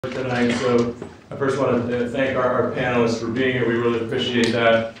Tonight, so I first want to thank our panelists for being here. We really appreciate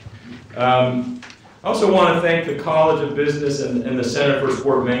that. I also want to thank the College of Business and the Center for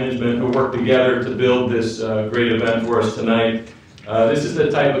Sport Management who worked together to build this great event for us tonight. This is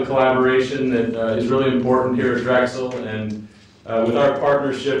the type of collaboration that is really important here at Drexel, and with our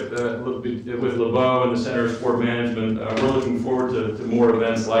partnership with LeBeau and the Center of Sport Management, we're looking forward to more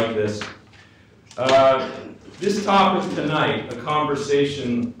events like this. This topic tonight, a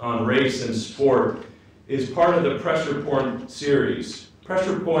conversation on race and sport, is part of the Pressure Point series.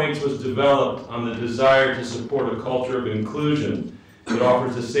 Pressure Points was developed on the desire to support a culture of inclusion that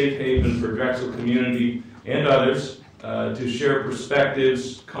offers a safe haven for Drexel community and others to share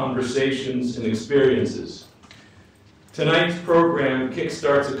perspectives, conversations, and experiences. Tonight's program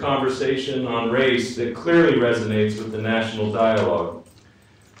kickstarts a conversation on race that clearly resonates with the national dialogue.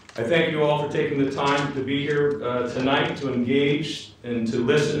 I thank you all for taking the time to be here tonight to engage and to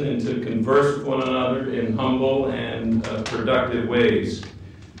listen and to converse with one another in humble and productive ways.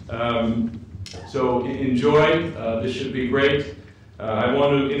 So enjoy, this should be great. I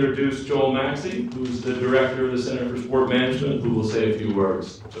want to introduce Joel Maxey, who's the director of the Center for Sport Management, who will say a few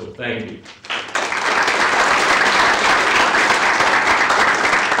words. So thank you.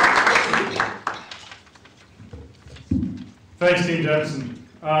 Thanks, Dean Jensen.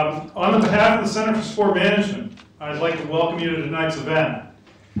 On behalf of the Center for Sport Management, I'd like to welcome you to tonight's event.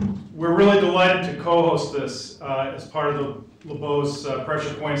 We're really delighted to co-host this as part of the LeBeau's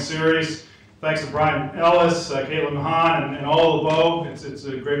Pressure Point series. Thanks to Brian Ellis, Caitlin Mahan, and all of LeBeau. It's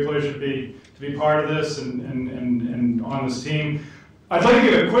a great pleasure to be part of this and on this team. I'd like to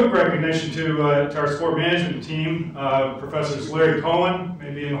give a quick recognition to our sport management team, Professors Larry Cohen,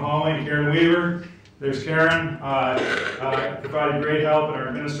 maybe in the hallway, and Karen Weaver. There's Karen, provided great help, and our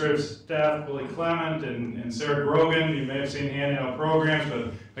administrative staff, Billy Clement and Sarah Grogan. You may have seen handing out programs,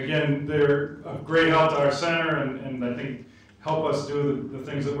 but again, they're a great help to our center, and I think help us do the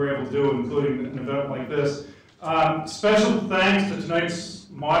things that we're able to do, including an event like this. Special thanks to tonight's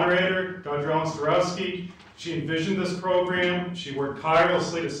moderator, Dr. Ellen Starowski. She envisioned this program. She worked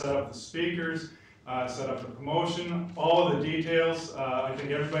tirelessly to set up the speakers, set up the promotion, all of the details. I think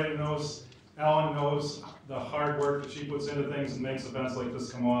everybody knows, Ellen knows the hard work that she puts into things and makes events like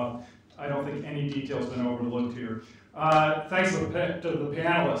this come off. I don't think any detail's been overlooked here. Thanks to the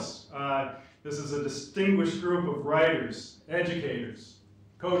panelists. This is a distinguished group of writers, educators,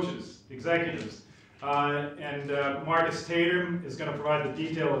 coaches, executives. And Marcus Tatum is going to provide the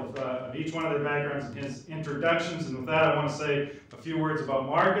detail of each one of their backgrounds and his introductions. And with that, I want to say a few words about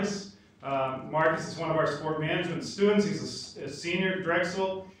Marcus. Marcus is one of our sport management students. He's a senior at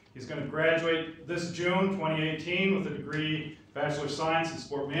Drexel. He's going to graduate this June 2018 with a degree, Bachelor of Science in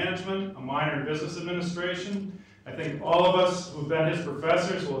Sport Management, a minor in Business Administration. I think all of us who've been his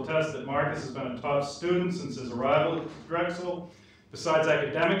professors will attest that Marcus has been a top student since his arrival at Drexel. Besides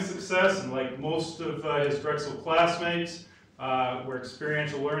academic success, and like most of his Drexel classmates, where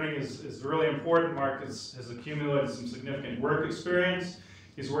experiential learning is really important, Marcus has accumulated some significant work experience.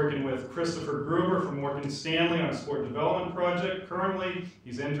 He's working with Christopher Gruber from Morgan Stanley on a sport development project currently.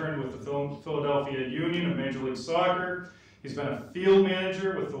 He's interned with the Philadelphia Union of Major League Soccer. He's been a field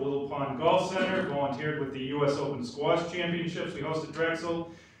manager with the Little Pond Golf Center, volunteered with the U.S. Open Squash Championships we host at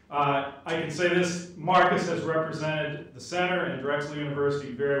Drexel. I can say this, Marcus has represented the center and Drexel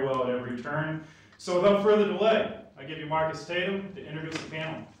University very well at every turn. So without further delay, I give you Marcus Tatum to introduce the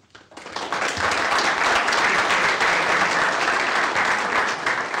panel.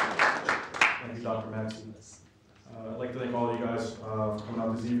 Thank you, Dr. Maxey. I'd like to thank all of you guys for coming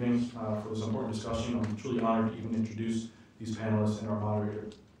out this evening for this important discussion. I'm truly honored to even introduce these panelists and our moderator.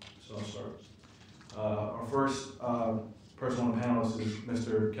 So I'll start. Our first person on the panelist is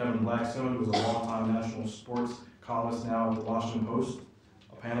Mr. Kevin Blackstone, who is a longtime national sports columnist now at the Washington Post,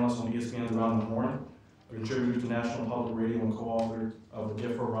 a panelist on ESPN's Around the Horn, a contributor to National Public Radio and co-author of The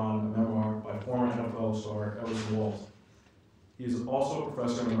Gift for Ron, a memoir by former NFL star Everson Walls. He is also a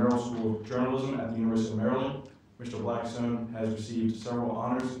professor in the Merrill School of Journalism at the University of Maryland. Mr. Blackstone has received several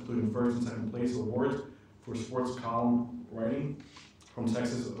honors, including first and second place awards for sports column writing from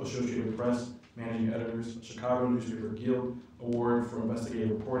Texas Associated Press Managing Editors, Chicago Newspaper Guild Award for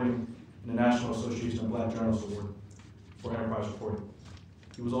Investigative Reporting, and the National Association of Black Journalists Award for Enterprise Reporting.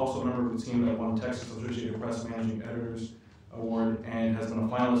 He was also a member of the team that won Texas Associated Press Managing Editors Award and has been a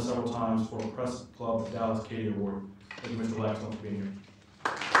finalist several times for a Press Club of Dallas Katie Award. Thank you, Mr. Blackstone, for being here.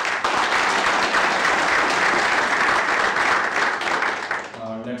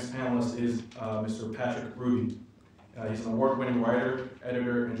 Our next panelist is Mr. Patrick Ruby. He's an award-winning writer,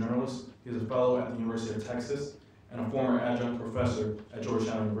 editor, and journalist. He's a fellow at the University of Texas and a former adjunct professor at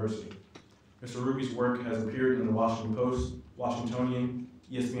Georgetown University. Mr. Ruby's work has appeared in the Washington Post, Washingtonian,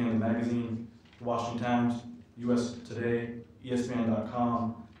 ESPN Magazine, the Washington Times, US Today,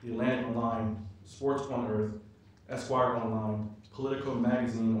 ESPN.com, The Atlantic Online, Sports on Earth, Esquire Online, Politico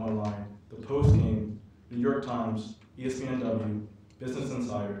Magazine Online, The Post Game, New York Times, ESPNW, Business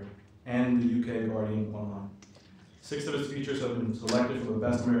Insider, and the UK Guardian Online. 6 of his features have been selected for the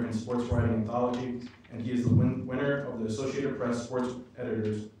Best American Sports Writing Anthology, and he is the winner of the Associated Press Sports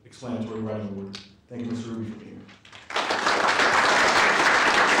Editors Explanatory Writing Award. Thank you, Mr. Ruby, for being here.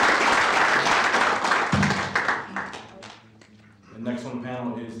 The next on the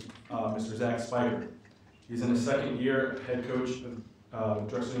panel is Mr. Zach Spiker. He's in his second year head coach of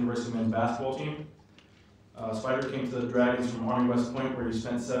Drexel University men's basketball team. Spiker came to the Dragons from Army West Point, where he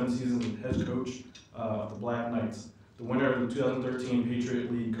spent 7 seasons as head coach of the Black Knights, the winner of the 2013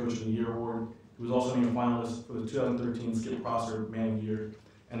 Patriot League Coach of the Year Award. He was also named a finalist for the 2013 Skip Prosser Man of the Year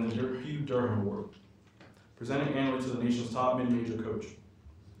and the Hugh Durham Award, presented annually to the nation's top mid-major coach.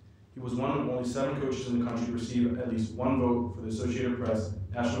 He was one of only 7 coaches in the country to receive at least 1 vote for the Associated Press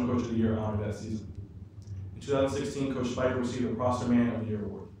National Coach of the Year honor that season. In 2016, Coach Spiker received the Prosser Man of the Year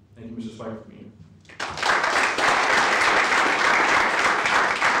Award. Thank you, Mr. Spiker, for being here.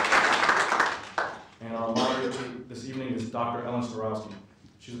 And our moderator this evening is Dr. Ellen Starowski.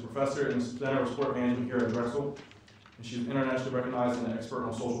 She's a professor in the Center of Sport Management here at Drexel, and she's internationally recognized and an expert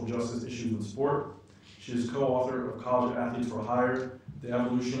on social justice issues in sport. She is co-author of College Athletes for Hire, The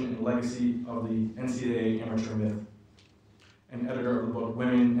Evolution and Legacy of the NCAA Amateur Myth, and editor of the book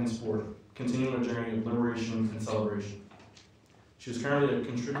Women in Sport, Continuing a Journey of Liberation and Celebration. She is currently a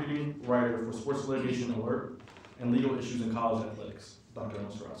contributing writer for Sports Litigation Alert and Legal Issues in College Athletics. Dr.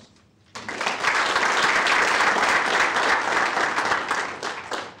 Ellen Starowski.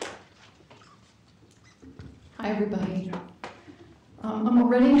 Hi, everybody. I'm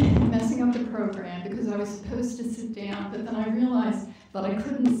already messing up the program because I was supposed to sit down, but then I realized that I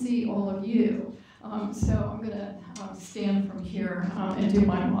couldn't see all of you. So I'm going to stand from here and do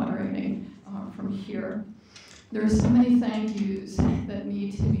my moderating from here. There are so many thank yous that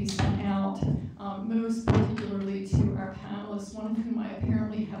need to be sent out, most particularly to our panelists, one of whom I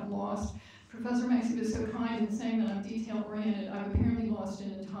apparently have lost. Professor Maxey was so kind in saying that I'm detail-oriented. I've apparently lost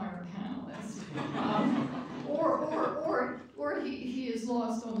an entire panelist. Or he is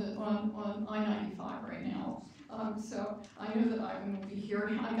lost on I-95 right now. So I know that Ivan will be here.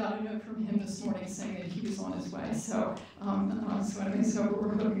 I got a note from him this morning saying that he was on his way. So so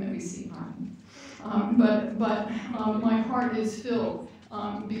we're hoping that we see Ivan. But my heart is filled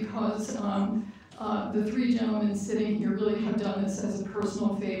because the 3 gentlemen sitting here really have done this as a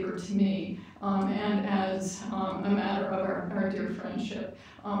personal favor to me and as a matter of our dear friendship.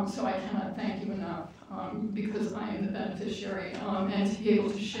 So I cannot thank you enough because I am the beneficiary, and to be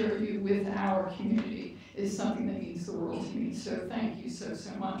able to share you with our community is something that means the world to me. So thank you so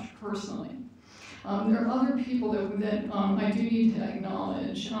much personally. There are other people that I do need to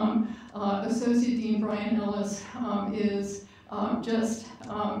acknowledge. Associate Dean Brian Ellis is just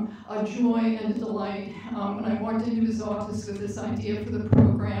a joy and a delight. When I walked into his office with this idea for the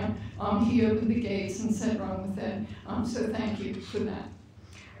program, he opened the gates and said, run with it. So thank you for that.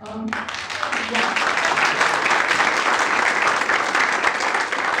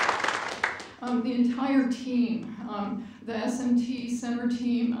 The entire team, the SMT Center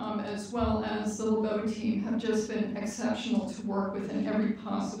team, as well as the LeBeau team, have just been exceptional to work with in every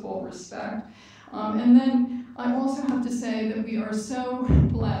possible respect. And then I also have to say that we are so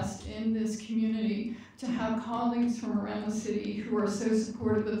blessed in this community to have colleagues from around the city who are so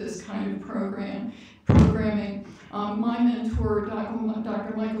supportive of this kind of programming. My mentor,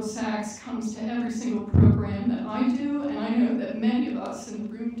 Dr. Michael Sachs, comes to every single program that I do, and I know that many of us in the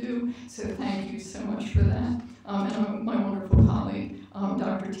room do, so thank you so much for that. And my wonderful colleague,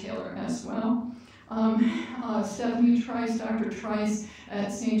 Dr. Taylor, as well. Stephanie Trice, Dr. Trice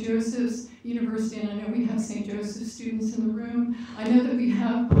at St. Joseph's University, and I know we have St. Joseph's students in the room. I know that we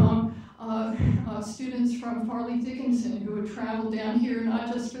have students from Farley Dickinson who have traveled down here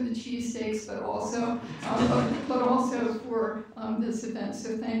not just for the cheesesteaks, but also for this event.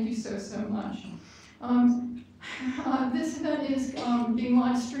 So thank you so much. This event is being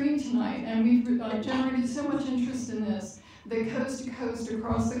live streamed tonight, and we've generated so much interest in this that coast to coast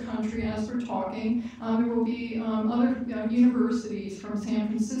across the country, as we're talking, there will be other universities from San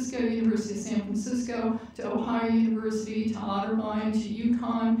Francisco, University of San Francisco, to Ohio University, to Otterbein, to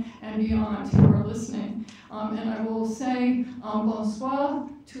UConn, and beyond who are listening. And I will say bonsoir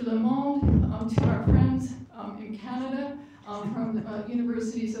tout le monde to our friends in Canada, from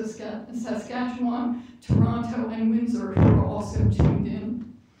universities of Saskatchewan, Toronto, and Windsor who are also tuned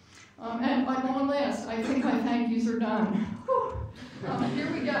in. And by long last, I think my thank yous are done.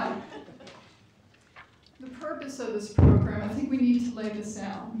 Here we go. The purpose of this program, I think we need to lay this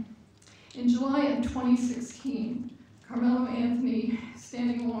out. In July of 2016, Carmelo Anthony,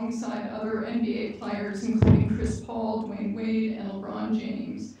 standing alongside other NBA players, including Chris Paul, Dwayne Wade, and LeBron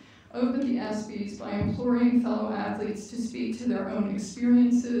James, opened the ESPYs by imploring fellow athletes to speak to their own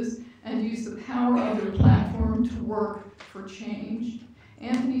experiences and use the power of their platform to work for change.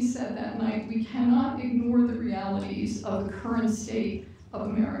 Anthony said that night, "We cannot ignore the realities of the current state of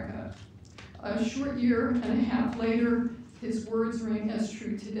America." A short year and a half later, his words ring as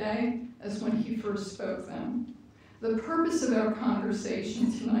true today as when he first spoke them. The purpose of our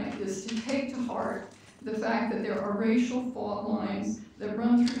conversation tonight is to take to heart the fact that there are racial fault lines that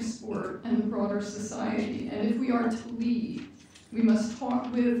run through sport and the broader society, and if we are to lead, we must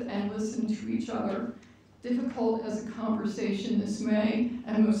talk with and listen to each other, difficult as a conversation this may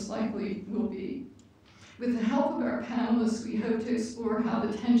and most likely will be. With the help of our panelists, we hope to explore how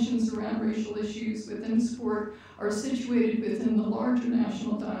the tensions around racial issues within sport are situated within the larger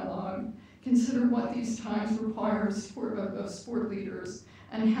national dialogue, consider what these times require of sport leaders,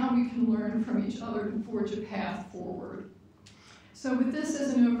 and how we can learn from each other to forge a path forward. So with this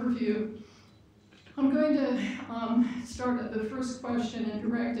as an overview, I'm going to start at the first question and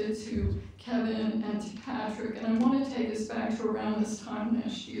direct it to Kevin and to Patrick, and I want to take us back to around this time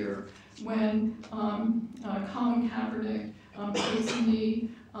last year when Colin Kaepernick faced the knee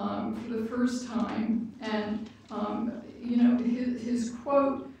for the first time, and his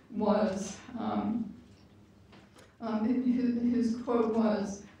quote was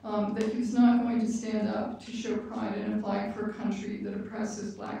that he was not going to stand up to show pride in a flag for a country that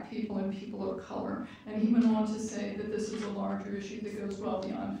oppresses Black people and people of color. And he went on to say that this is a larger issue that goes well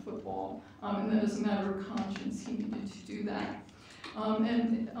beyond football, and that as a matter of conscience, he needed to do that.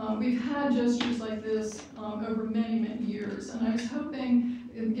 We've had gestures like this over many, many years, and I was hoping,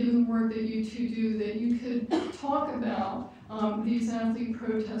 given the work that you two do, that you could talk about these athlete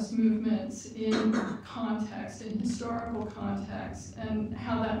protest movements in context, in historical context, and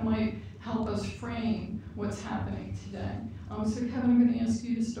how that might help us frame what's happening today. So Kevin, I'm going to ask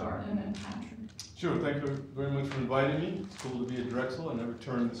you to start, and then Patrick. Sure, thank you very much for inviting me. It's cool to be at Drexel. I never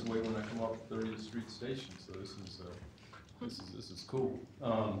turn this way when I come off 30th Street Station, so this is cool.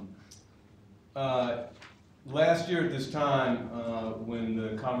 Last year at this time, when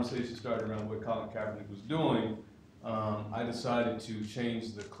the conversation started around what Colin Kaepernick was doing, I decided to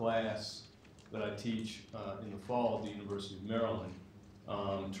change the class that I teach in the fall at the University of Maryland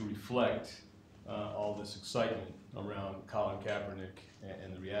to reflect all this excitement around Colin Kaepernick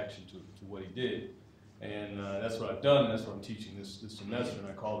and the reaction to what he did. And that's what I've done, and that's what I'm teaching this semester, and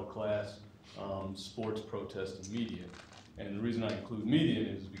I call the class Sports, Protest, and Media. And the reason I include media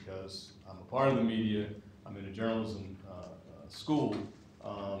is because I'm a part of the media, I'm in a journalism school,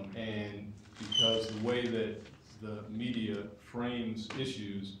 and because the way that the media frames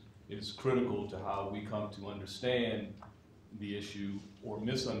issues is critical to how we come to understand the issue or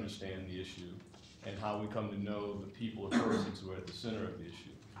misunderstand the issue, and how we come to know the people or persons who are at the center of the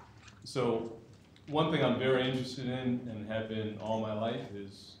issue. So one thing I'm very interested in and have been all my life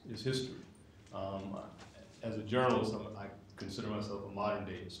is history. As a journalist, I consider myself a modern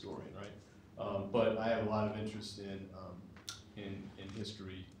day historian, right? But I have a lot of interest in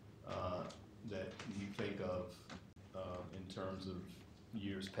history that you think of in terms of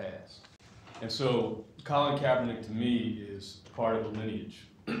years past. And so Colin Kaepernick to me is part of a lineage.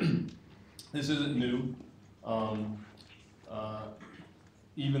 This isn't new.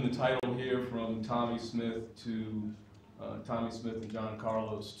 Even the title here, from Tommy Smith and John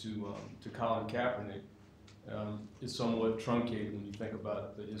Carlos to Colin Kaepernick, is somewhat truncated when you think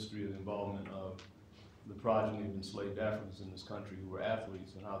about the history of the involvement of the progeny of enslaved Africans in this country who were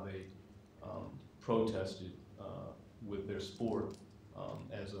athletes and how they protested with their sport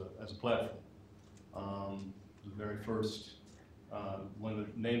as a platform. The very first, one of the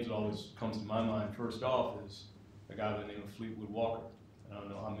names that always comes to my mind first off is a guy by the name of Fleetwood Walker. And I don't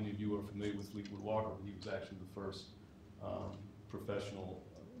know how many of you are familiar with Fleetwood Walker, but he was actually the first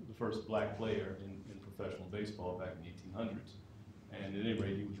the first black player in professional baseball back in the 1800s. And at any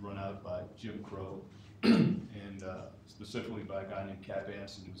rate, he was run out by Jim Crow, and specifically by a guy named Cap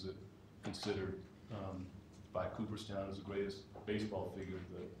Anson, who's considered by Cooperstown as the greatest baseball figure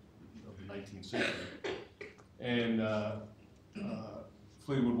of the 19th century. And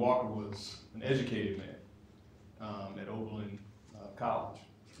Fleetwood Walker was an educated man at Oberlin College,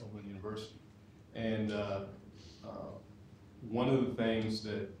 Oberlin University. And one of the things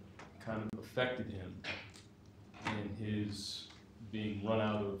that kind of affected him in his being run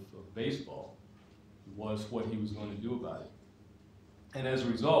out of baseball was what he was going to do about it. And as a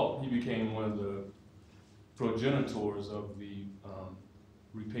result, he became one of the progenitors of the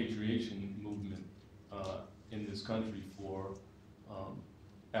repatriation movement in this country for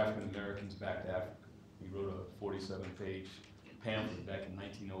African Americans back to Africa. He wrote a 47-page pamphlet back in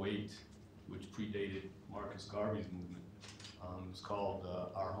 1908, which predated Marcus Garvey's movement. It was called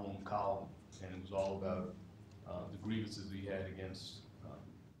Our Home Colony, and it was all about the grievances he had against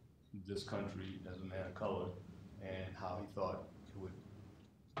this country as a man of color, and how he thought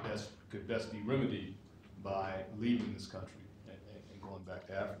it could best be remedied by leaving this country and going back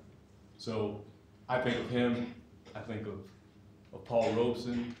to Africa. So I think of him, I think of Paul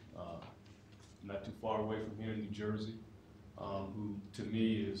Robeson, not too far away from here in New Jersey, who to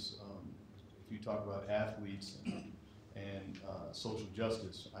me is, if you talk about athletes and social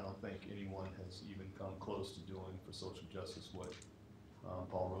justice, I don't think anyone has even come close to doing for social justice what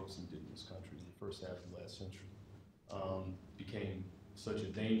Paul Robeson did in this country in the first half of the last century. Became such a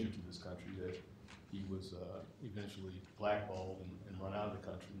danger to this country that he was eventually blackballed and run out of the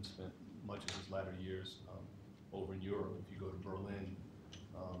country, and spent much of his latter years over in Europe. If you go to Berlin,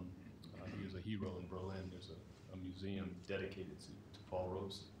 he was a hero in Berlin. There's a museum dedicated to Paul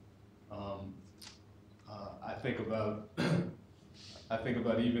Robeson. I think about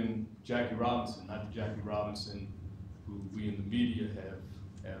even Jackie Robinson, not the Jackie Robinson who we in the media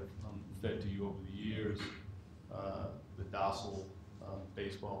have fed to you over the years, the docile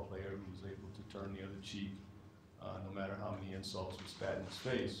baseball player who was able to turn the other cheek no matter how many insults were spat in his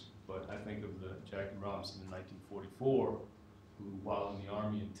face. But I think of the Jackie Robinson in 1944, who, while in the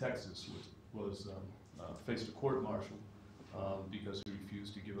Army in Texas, was faced a court-martial because he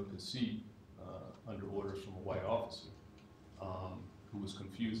refused to give up his seat under orders from a white officer who was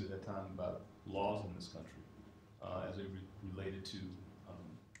confused at that time about laws in this country as they related to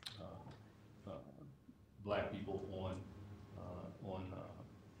black people on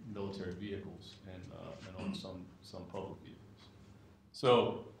military vehicles and on some public vehicles.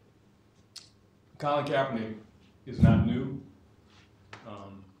 So Colin Kaepernick is not new.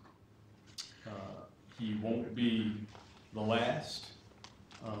 He won't be the last.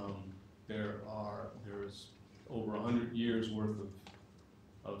 There's over 100 years worth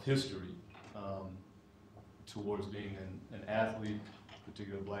of history towards being an athlete,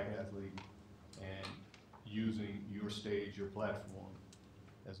 particularly a black athlete, and using your stage, your platform,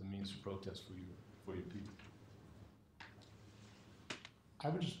 as a means of protest for your people. I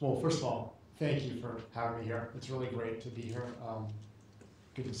would just, well, first of all, thank you for having me here. It's really great to be here.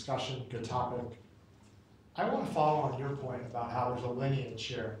 Good discussion, good topic. I want to follow on your point about how there's a lineage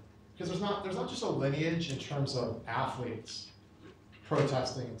here, because there's not just a lineage in terms of athletes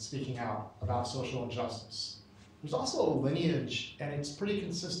protesting and speaking out about social injustice. There's also a lineage, and it's pretty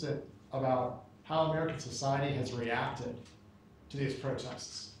consistent, about how American society has reacted to these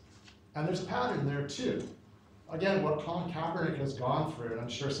protests. And there's a pattern there too. Again, what Colin Kaepernick has gone through, and I'm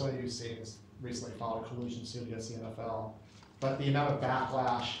sure some of you have seen this recently, filed a collusion suit against the NFL, but the amount of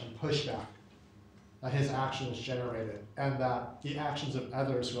backlash and pushback that his actions generated, and that the actions of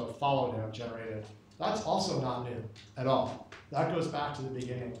others who have followed him have generated, that's also not new at all. That goes back to the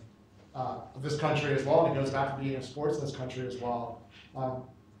beginning of this country as well, and it goes back to the beginning of sports in this country as well.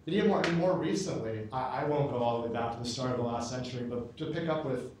 But even more recently, I won't go all the way back to the start of the last century, but to pick up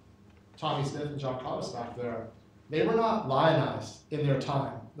with Tommy Smith and John Cottis back there, they were not lionized in their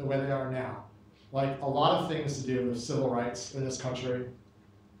time the way they are now. Like a lot of things to do with civil rights in this country,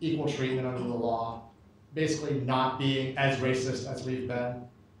 equal treatment under the law, basically not being as racist as we've been.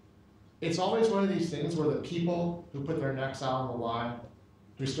 It's always one of these things where the people who put their necks out on the line,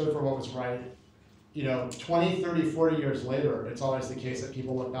 who stood for what was right, 20, 30, 40 years later, it's always the case that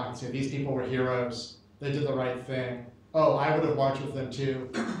people look back and say, these people were heroes, they did the right thing. Oh, I would have marched with them too.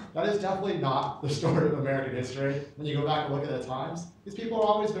 That is definitely not the story of American history. When you go back and look at the times, these people are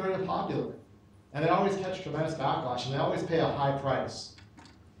always very unpopular. And they always catch tremendous backlash, and they always pay a high price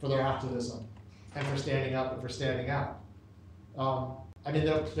for their activism and for standing up and for standing out.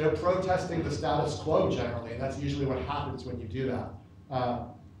 They're protesting the status quo generally, and that's usually what happens when you do that.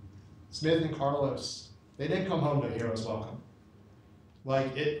 Smith and Carlos, they didn't come home to a hero's welcome.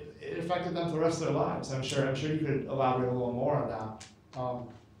 Like, it affected them for the rest of their lives. I'm sure you could elaborate a little more on that.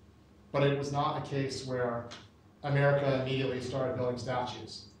 But it was not a case where America immediately started building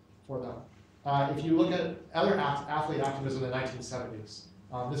statues for them. If you look at other athlete activism in the 1970s,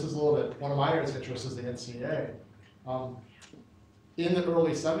 this is a little bit, one of my areas of interest is the NCAA. In the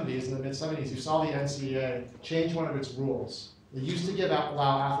early 70s, in the mid 70s, you saw the NCAA change one of its rules They used to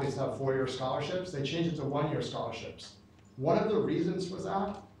allow athletes to have 4-year scholarships. They changed it to 1-year scholarships. One of the reasons for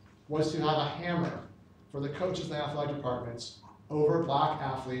that was to have a hammer for the coaches in the athletic departments over black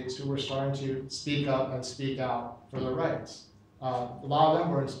athletes who were starting to speak up and speak out for their rights. A lot of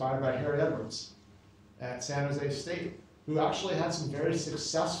them were inspired by Harry Edwards at San Jose State, who actually had some very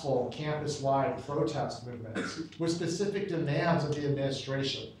successful campus-wide protest movements with specific demands of the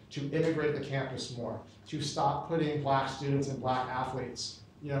administration to integrate the campus more, to stop putting black students and black athletes,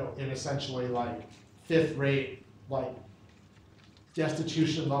 in essentially like 5th-rate, like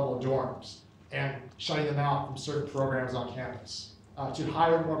destitution level dorms, and shutting them out from certain programs on campus, to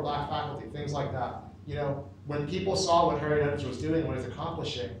hire more black faculty, things like that. When people saw what Harry Edwards was doing, what he was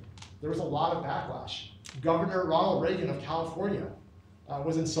accomplishing, there was a lot of backlash. Governor Ronald Reagan of California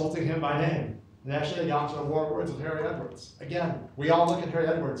was insulting him by name. And actually they got to a war of words with Harry Edwards. Again, we all look at Harry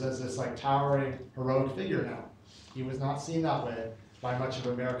Edwards as this like towering, heroic figure now. He was not seen that way by much of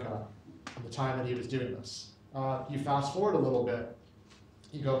America at the time that he was doing this. You fast forward a little bit,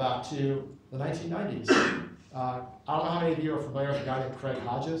 you go back to the 1990s. I don't know how many of you are familiar with a guy named Craig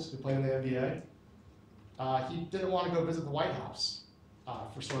Hodges, who played in the NBA. He didn't want to go visit the White House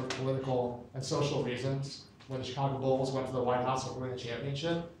for sort of political and social reasons. When the Chicago Bulls went to the White House to win the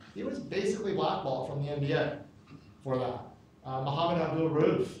championship, he was basically blackballed from the NBA for that. Mohamed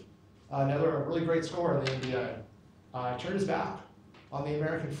Abdul-Rauf, another really great scorer in the NBA, turned his back on the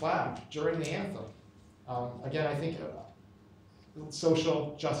American flag during the anthem. Again, I think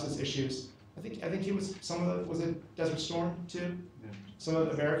social justice issues. I think he was was it Desert Storm too? Yeah. Some of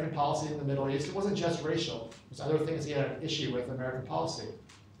the American policy in the Middle East. It wasn't just racial. It was other things he had an issue with American policy.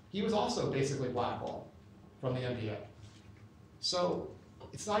 He was also basically blackballed from the NBA. So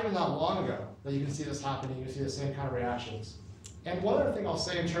it's not even that long ago that you can see this happening. You can see the same kind of reactions. And one other thing I'll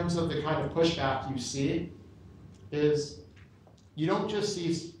say in terms of the kind of pushback you see is you don't just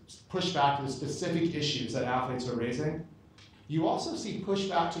see pushback to the specific issues that athletes are raising. You also see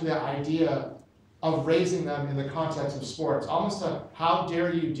pushback to the idea of raising them in the context of sports. Almost a, how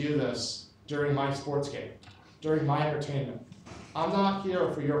dare you do this during my sports game, during my entertainment. I'm not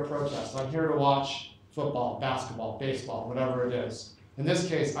here for your protest. I'm here to watch football, basketball, baseball, whatever it is. In this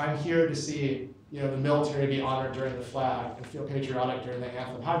case, I'm here to see the military be honored during the flag and feel patriotic during the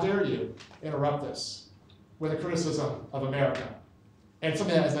anthem. How dare you interrupt this with a criticism of America and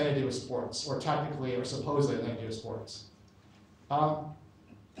something that has nothing to do with sports, or technically or supposedly nothing to do with sports.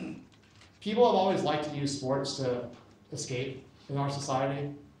 People have always liked to use sports to escape in our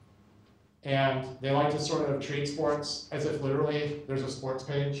society. And they like to sort of treat sports as if literally there's a sports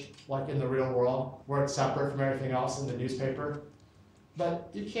page, like in the real world, where it's separate from everything else in the newspaper. But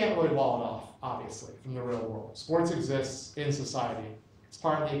you can't really wall it off, obviously, from the real world. Sports exists in society. It's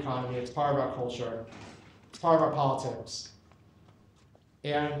part of the economy, it's part of our culture, it's part of our politics.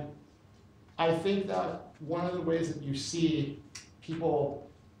 And I think that one of the ways that you see people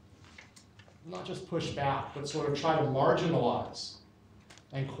not just push back, but sort of try to marginalize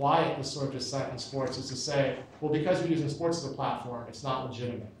and quiet this sort of dissent in sports is to say, well, because we're using sports as a platform, it's not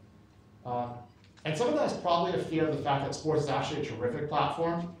legitimate. And some of that is probably a fear of the fact that sports is actually a terrific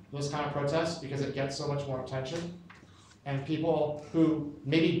platform, those kind of protests, because it gets so much more attention. And people who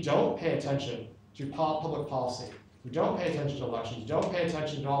maybe don't pay attention to public policy, who don't pay attention to elections, don't pay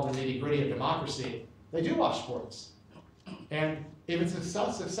attention to all the nitty-gritty of democracy, they do watch sports. And if it's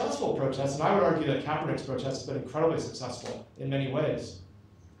a successful protest, and I would argue that Kaepernick's protest has been incredibly successful in many ways,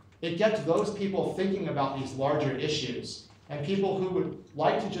 it gets those people thinking about these larger issues. And people who would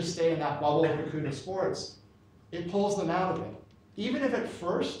like to just stay in that bubble or cocoon of sports, it pulls them out of it. Even if at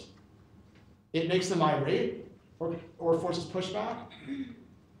first it makes them irate or forces pushback,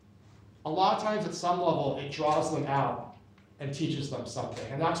 a lot of times at some level it draws them out and teaches them something.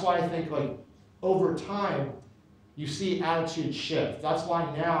 And that's why I think over time you see attitudes shift. That's why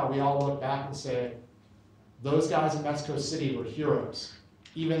now we all look back and say, those guys in Mexico City were heroes,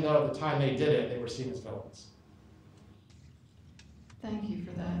 even though at the time they did it, they were seen as villains. Thank you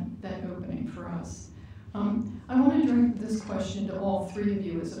for that opening for us. I want to direct this question to all three of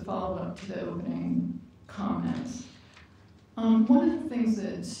you as a follow-up to the opening comments. One of the things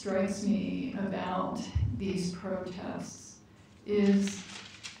that strikes me about these protests is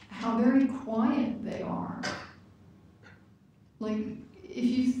how very quiet they are. Like, if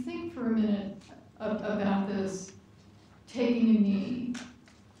you think for a minute about this, taking a knee,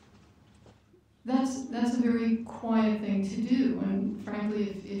 that's a very quiet thing to do, and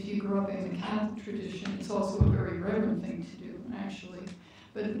frankly, if you grew up in the Catholic tradition, it's also a very reverent thing to do, actually.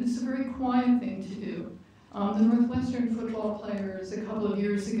 But it's a very quiet thing to do. The Northwestern football players a couple of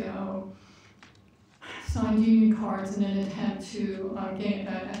years ago signed union cards in an attempt to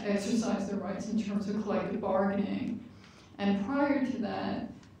exercise their rights in terms of collective bargaining. And prior to that,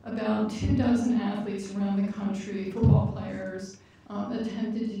 about 24 athletes around the country, football players,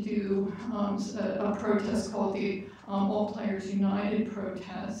 attempted to do a protest called the All Players United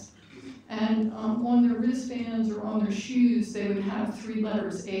protest. And on their wristbands or on their shoes, they would have 3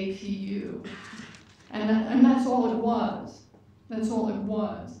 letters, APU. And that's all it was. That's all it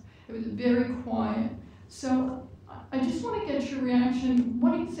was. It was very quiet. So I just want to get your reaction.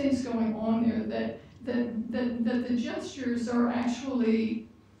 What do you think is going on there? That the gestures are actually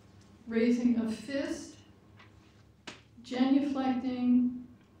raising a fist, genuflecting,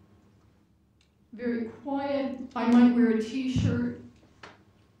 very quiet. I might wear a t-shirt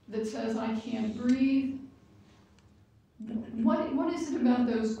that says I can't breathe. What is it about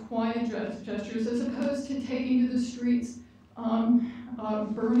those quiet gestures as opposed to taking to the streets,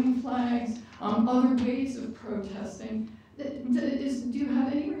 burning flags, other ways of protesting? Do you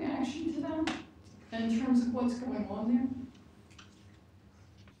have any reaction to that in terms of what's going on there?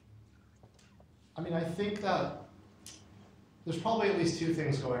 I mean, I think that there's probably at least 2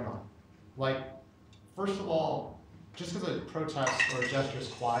 things going on. Like, first of all, just because a protest or a gesture is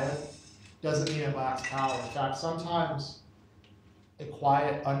quiet doesn't mean it lacks power. In fact, sometimes a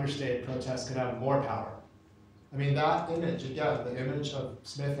quiet, understated protest can have more power. I mean, that image, again, the image of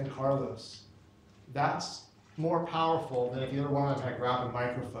Smith and Carlos, that's more powerful than if either one of them had grabbed a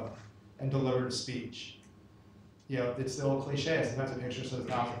microphone and delivered a speech. You know, it's the old cliche, sometimes a picture says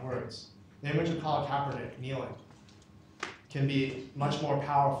 1,000 words. The image of Colin Kaepernick kneeling can be much more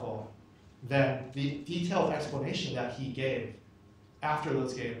powerful than the detailed explanation that he gave after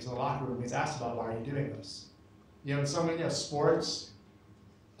those games in the locker room. He's asked about, why are you doing this? You know, in so many sports,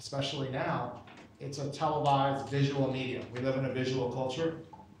 especially now, it's a televised visual medium. We live in a visual culture.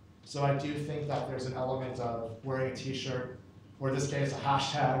 So I do think that there's an element of wearing a t-shirt, or in this case, a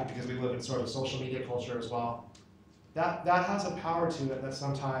hashtag, because we live in sort of social media culture as well. That has a power to it that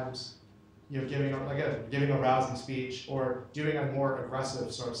sometimes, you know, giving a rousing speech or doing a more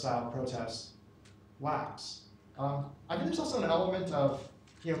aggressive sort of style of protest lacks. I think there's also an element of,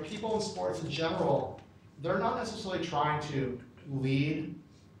 you know, people in sports in general, they're not necessarily trying to lead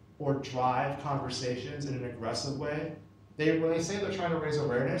or drive conversations in an aggressive way. When they say they're trying to raise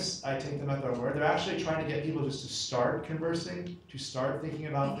awareness, I take them at their word. They're actually trying to get people just to start conversing, to start thinking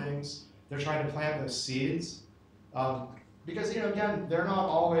about things. They're trying to plant those seeds. Because, you know, again, they're not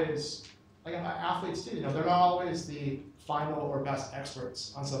always, like athletes too, you know, they're not always the final or best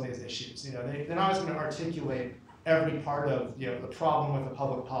experts on some of these issues. You know, they're not always going to articulate every part of, you know, the problem with a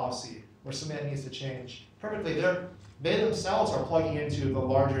public policy or something that needs to change perfectly. They themselves are plugging into the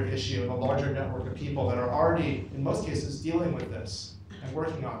larger issue and the larger network of people that are already, in most cases, dealing with this and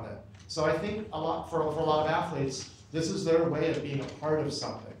working on it. So I think for a lot of athletes, this is their way of being a part of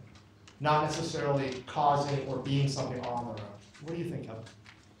something, not necessarily causing or being something on their own. What do you think, Kevin?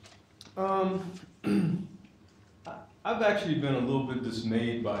 I've actually been a little bit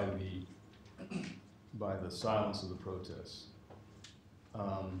dismayed by the silence of the protests.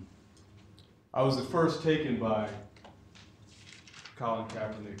 I was at first taken by Colin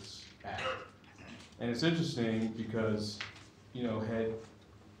Kaepernick's act. And it's interesting because, you know, had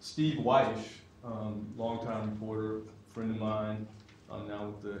Steve Wyche, longtime reporter, friend of mine, now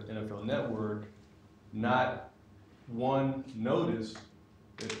with the NFL Network, not one noticed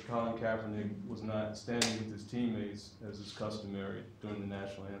that Colin Kaepernick was not standing with his teammates as is customary during the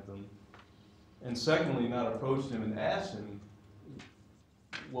national anthem. And secondly, not approached him and asked him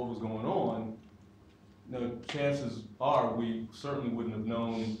what was going on, you know, chances are we certainly wouldn't have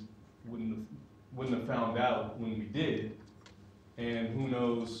known, wouldn't have found out when we did, and who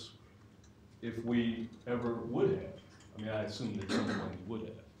knows if we ever would have. I mean, I assume that someone would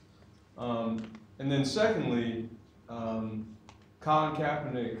have. And then secondly, Colin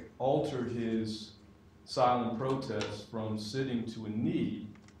Kaepernick altered his silent protest from sitting to a knee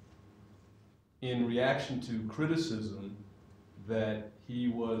in reaction to criticism that he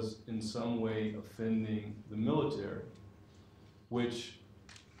was in some way offending the military, which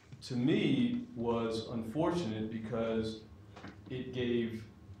to me was unfortunate because it gave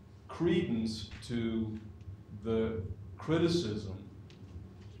credence to the criticism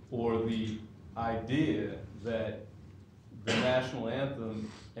or the idea that the national anthem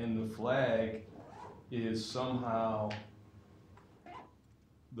and the flag is somehow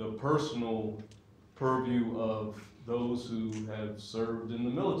the personal purview of those who have served in the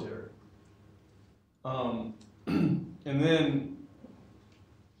military. And then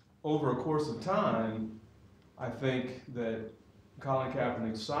over a course of time, I think that Colin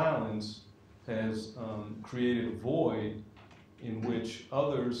Kaepernick's silence has created a void in which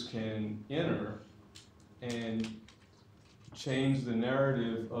others can enter and change the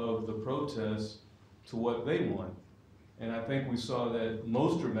narrative of the protest to what they want. And I think we saw that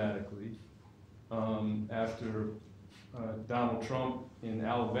most dramatically after Donald Trump in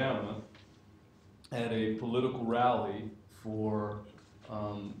Alabama had a political rally for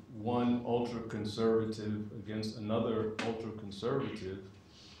one ultra-conservative against another ultra-conservative,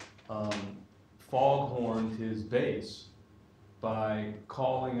 foghorned his base by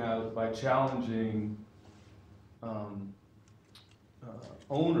challenging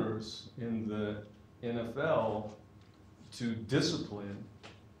owners in the NFL to discipline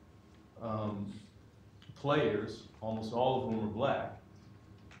players, almost all of whom are black,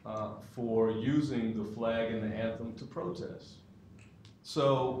 for using the flag and the anthem to protest.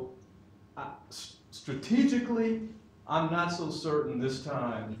 So strategically, I'm not so certain this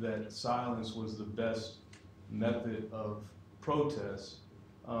time that silence was the best method of protest,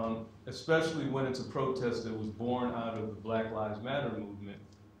 especially when it's a protest that was born out of the Black Lives Matter movement,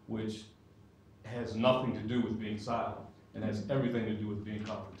 which has nothing to do with being silent and has everything to do with being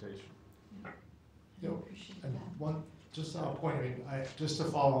confrontational. You know, and one, just on a point, I mean, just to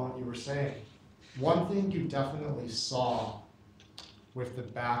follow on what you were saying, one thing you definitely saw with the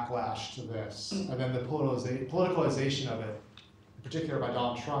backlash to this, and then the politicalization of it, in particular by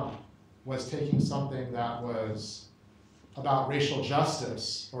Donald Trump, was taking something that was about racial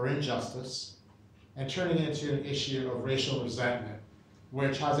justice or injustice and turning it into an issue of racial resentment,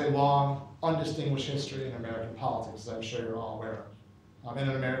 which has a long, undistinguished history in American politics, as I'm sure you're all aware of, and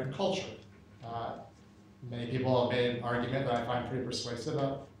in American culture. Many people have made an argument that I find pretty persuasive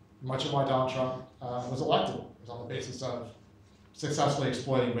of much of why Donald Trump was elected. It was on the basis of successfully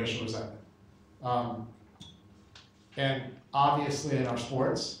exploiting racial resentment. And obviously in our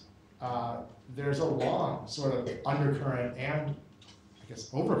sports, there's a long sort of undercurrent and, I guess,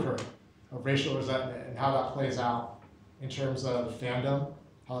 overcurrent of racial resentment and how that plays out in terms of fandom,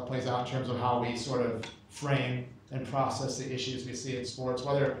 how it plays out in terms of how we sort of frame and process the issues we see in sports,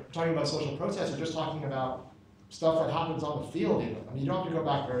 whether we're talking about social protests or just talking about stuff that happens on the field even. I mean, you don't have to go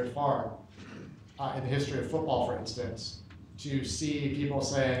back very far in the history of football, for instance, to see people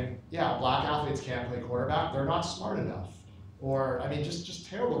saying, yeah, black athletes can't play quarterback, they're not smart enough. Or, I mean, just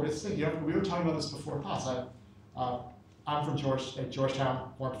terrible. You know, we were talking about this before class. I'm from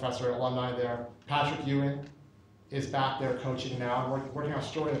Georgetown, former professor, alumni there. Patrick Ewing is back there coaching now. I'm working on a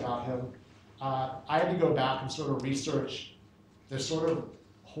story about him. I had to go back and sort of research the sort of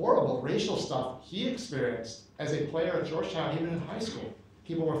horrible racial stuff he experienced as a player at Georgetown, even in high school.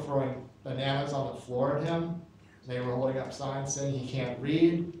 People were throwing bananas on the floor at him. They were holding up signs saying he can't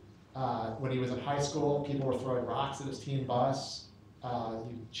read. When he was in high school, people were throwing rocks at his team bus,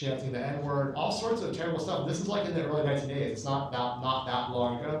 chanting the N-word, all sorts of terrible stuff. This is like in the early 1980s. It's not that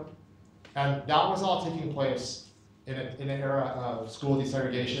long ago. And that was all taking place in an era of school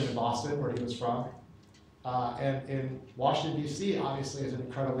desegregation in Boston, where he was from. And in Washington, D.C., obviously, is an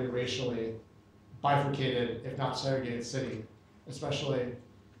incredibly racially bifurcated, if not segregated city, especially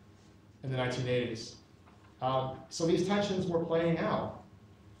in the 1980s. So these tensions were playing out.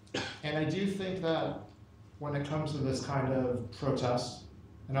 And I do think that when it comes to this kind of protest,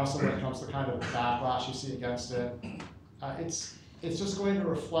 and also when it comes to the kind of backlash you see against it, it's just going to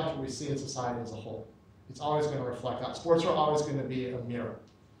reflect what we see in society as a whole. It's always going to reflect that. Sports are always going to be a mirror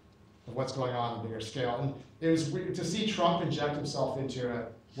of what's going on on a bigger scale. And it was weird to see Trump inject himself into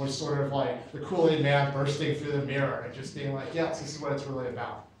it was sort of like the Kool-Aid man bursting through the mirror and just being like, yes, this is what it's really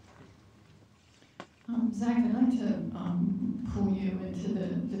about. Zach, I'd like to pull you into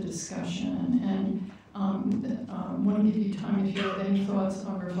the discussion, and want to give you time if you have any thoughts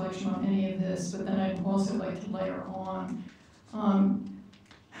on reflection on any of this, but then I'd also like to layer on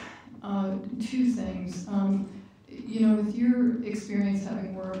two things. You know, with your experience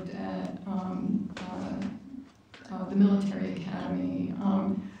having worked at the military academy,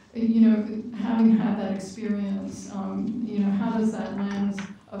 you know, having had that experience, you know, how does that lens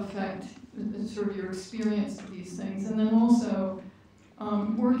affect sort of your experience of these things? And then also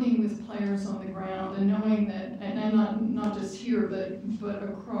working with players on the ground and knowing that, and not just here, but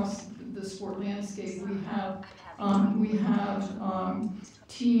across the sport landscape, we have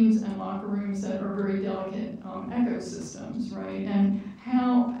teams and locker rooms that are very delicate ecosystems, right? And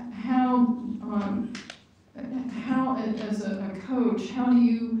how as a coach, how do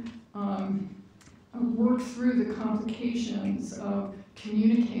you work through the complications of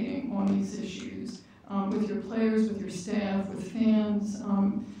communicating on these issues with your players, with your staff, with fans,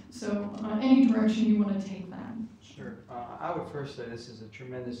 So any direction you want to take that. Sure. I would first say this is a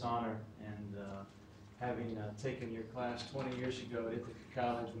tremendous honor, and having taken your class 20 years ago at Ithaca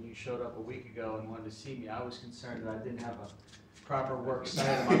College, when you showed up a week ago and wanted to see me, I was concerned that I didn't have a proper work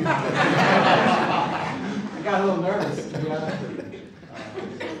site on my I got a little nervous, to be honest with you.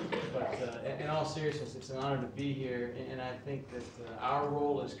 But in all seriousness, it's an honor to be here, and I think that our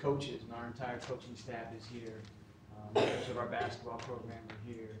role as coaches, and our entire coaching staff is here, members of our basketball program are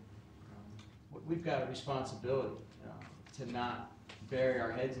here. We've got a responsibility to not bury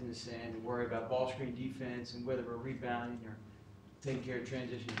our heads in the sand and worry about ball screen defense and whether we're rebounding or taking care of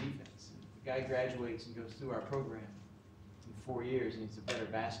transition defense. If the guy graduates and goes through our program in 4 years and he's a better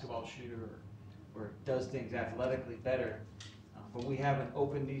basketball shooter or does things athletically better, but we haven't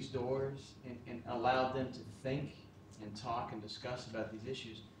opened these doors and allowed them to think and talk and discuss about these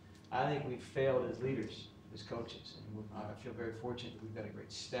issues, I think we've failed as leaders, as coaches. And I feel very fortunate that we've got a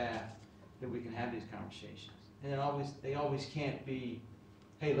great staff that we can have these conversations. And they always can't be,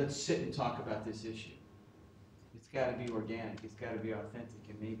 hey, let's sit and talk about this issue. It's got to be organic. It's got to be authentic.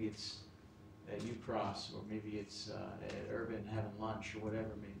 And maybe it's at UCross, or maybe it's at Urban having lunch, or whatever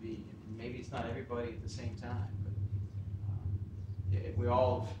it may be. And maybe it's not everybody at the same time.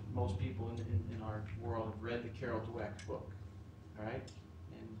 But most people in our world have read the Carol Dweck book, all right?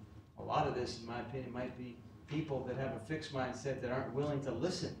 And a lot of this, in my opinion, might be people that have a fixed mindset that aren't willing to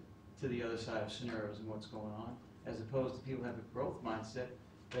listen to the other side of scenarios and what's going on, as opposed to people who have a growth mindset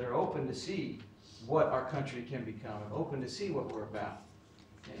that are open to see what our country can become, and open to see what we're about.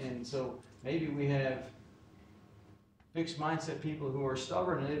 And so maybe we have fixed mindset people who are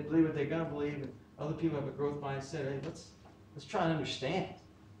stubborn and they believe what they're going to believe, and other people have a growth mindset. Hey, let's try and understand.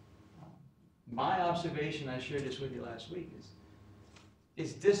 My observation, I shared this with you last week, is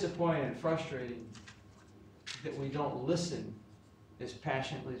it's disappointing and frustrating that we don't listen as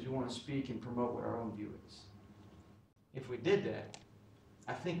passionately as we want to speak and promote what our own view is. If we did that,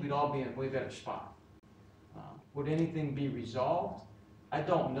 I think we'd all be in a way better spot. Would anything be resolved? I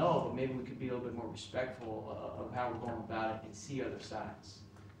don't know, but maybe we could be a little bit more respectful of how we're going about it and see other sides.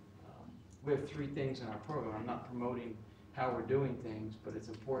 We have 3 things in our program. I'm not promoting how we're doing things, but it's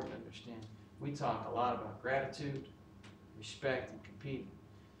important to understand. We talk a lot about gratitude, respect, and competing.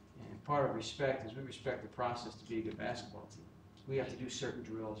 And part of respect is we respect the process to be a good basketball team. We have to do certain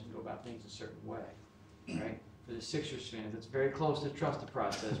drills and go about things a certain way, right? For the Sixers fans, it's very close to trust the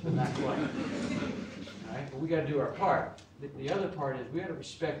process, but not quite. All right? But we got to do our part. The other part is we got to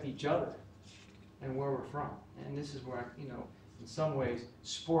respect each other and where we're from. And this is where, in some ways,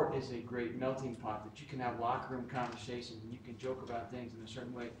 sport is a great melting pot that you can have locker room conversations and you can joke about things in a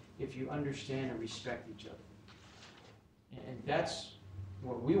certain way if you understand and respect each other. And that's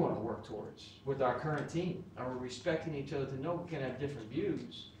what we want to work towards with our current team. Are we respecting each other to know we can have different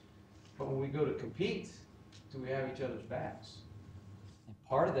views, but when we go to compete, do we have each other's backs? And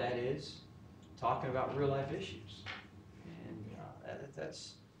part of that is talking about real life issues. And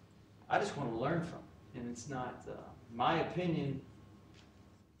that's, I just want to learn from it. And it's not my opinion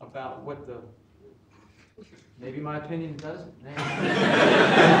about what maybe my opinion doesn't.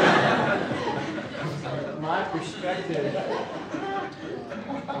 My perspective,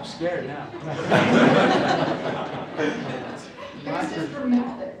 I'm scared now. It's just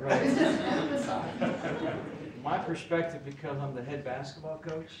dramatic. Right. It's just emphasized. My perspective, because I'm the head basketball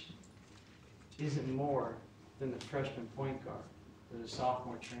coach, isn't more than the freshman point guard or the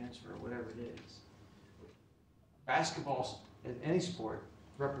sophomore transfer or whatever it is. Basketball, in any sport,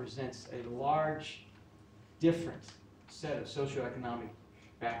 represents a large, different set of socioeconomic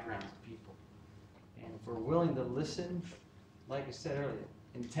backgrounds of people. And if we're willing to listen, like I said earlier,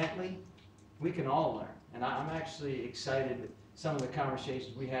 intently, we can all learn. And I'm actually excited that some of the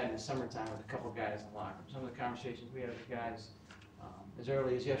conversations we had in the summertime with a couple of guys in the locker room, some of the conversations we had with guys as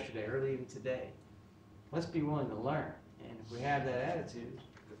early as yesterday, early even today. Let's be willing to learn. And if we have that attitude,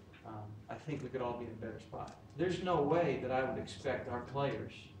 I think we could all be in a better spot. There's no way that I would expect our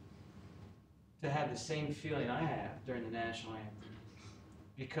players to have the same feeling I have during the national anthem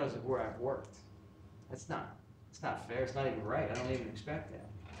because of where I've worked. It's not fair. It's not even right. I don't even expect that.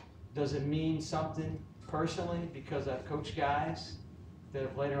 Does it mean something personally because I've coached guys that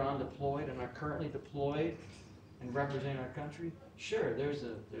have later on deployed and are currently deployed and represent our country? Sure, there's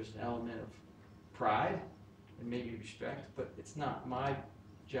an element of pride and maybe respect, but it's not my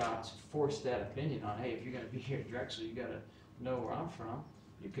job to force that opinion on, hey, if you're going to be here at Drexel, you got to know where I'm from.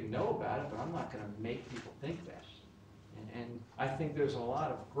 You can know about it, but I'm not going to make people think that. And I think there's a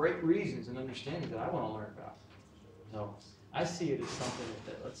lot of great reasons and understanding that I want to learn about. So I see it as something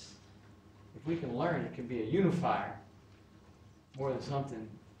that if we can learn, it can be a unifier more than something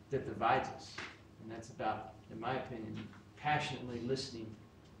that divides us. And that's about, in my opinion, passionately listening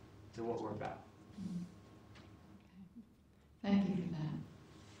to what we're about. Thank you for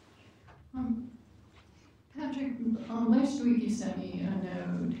that. Patrick, last week you sent me a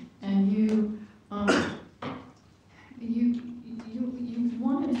note, and you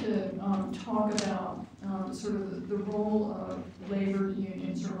wanted to talk about sort of the role of labor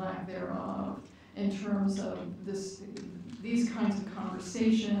unions or lack thereof in terms of these kinds of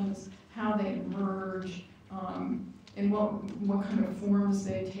conversations, how they emerge, and what kind of forms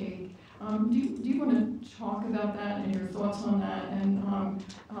they take. Do you want to talk about that and your thoughts on that? And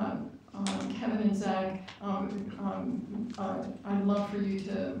Kevin and Zach, I'd love for you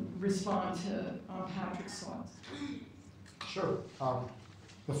to respond to Patrick's thoughts. Sure.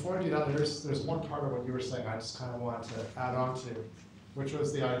 Before I do that, there's one part of what you were saying I just kind of wanted to add on to, which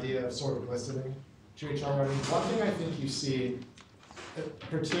was the idea of sort of listening to each other. I mean, one thing I think you see,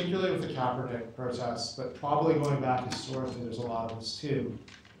 particularly with the Kaepernick protests, but probably going back historically, there's a lot of this too,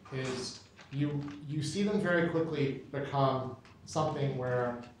 is you see them very quickly become something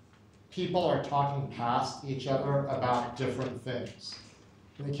where people are talking past each other about different things.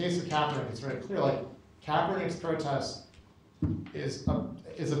 In the case of Kaepernick, it's very clear, like Kaepernick's protest is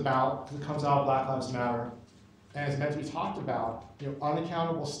about, it comes out of Black Lives Matter, and is meant to be talked about,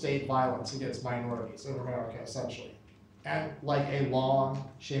 unaccountable state violence against minorities in America, essentially. And like a long,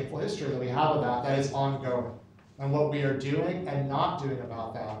 shameful history that we have of that is ongoing. And what we are doing and not doing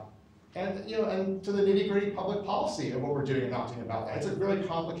about that. And and to the nitty-gritty public policy of what we're doing and not doing about that. It's a really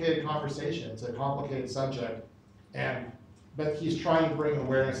complicated conversation. It's a complicated subject. But he's trying to bring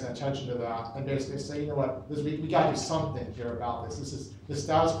awareness and attention to that and basically say, you know what, we got to do something here about this. The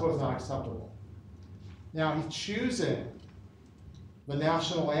status quo is not acceptable. Now he's choosing the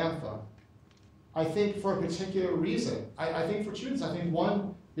national anthem, I think for a particular reason. I think for two reasons. I think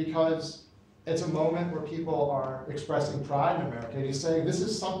one, because it's a moment where people are expressing pride in America. And he's saying this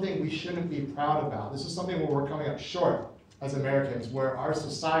is something we shouldn't be proud about. This is something where we're coming up short as Americans, where our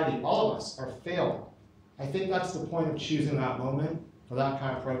society, all of us, are failing. I think that's the point of choosing that moment for that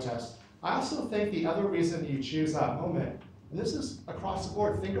kind of protest. I also think the other reason you choose that moment, and this is across the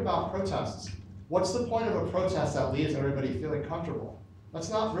board, think about protests. What's the point of a protest that leaves everybody feeling comfortable?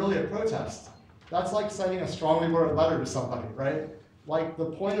 That's not really a protest. That's like sending a strongly worded letter to somebody, right? Like the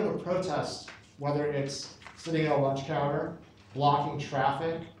point of a protest, whether it's sitting at a lunch counter, blocking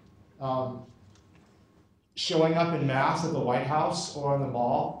traffic, showing up in mass at the White House or in the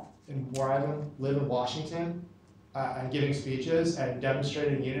mall, where I live in Washington, and giving speeches and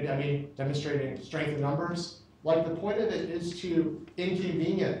demonstrating unity, demonstrating strength in numbers. Like the point of it is to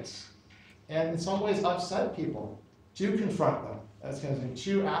inconvenience and in some ways upset people, to confront them, as kind of thing,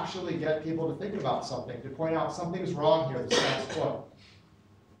 to actually get people to think about something, to point out something's wrong here, the status quo.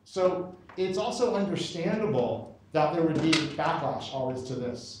 So it's also understandable that there would be backlash always to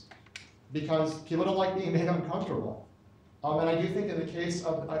this, because people don't like being made uncomfortable. And I do think in the case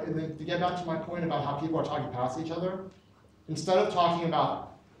of, to get back to my point about how people are talking past each other, instead of talking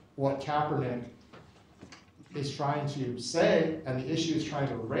about what Kaepernick is trying to say and the issue he's trying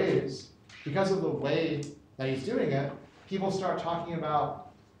to raise, because of the way that he's doing it, people start talking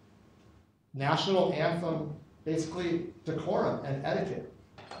about national anthem, basically decorum and etiquette.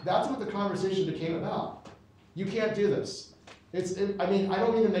 That's what the conversation became about. You can't do this. I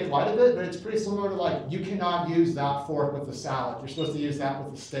don't mean to make light of it, but it's pretty similar to like, you cannot use that fork with the salad. You're supposed to use that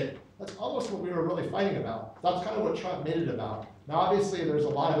with the steak. That's almost what we were really fighting about. That's kind of what Trump made it about. Now, obviously, there's a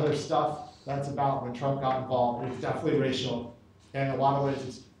lot of other stuff that's about when Trump got involved. It's definitely racial. And in a lot of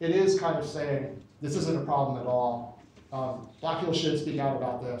ways, it is kind of saying, this isn't a problem at all. Black people should speak out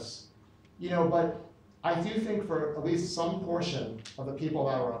about this. But I do think for at least some portion of the people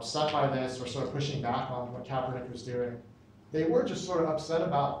that were upset by this or sort of pushing back on what Kaepernick was doing, they were just sort of upset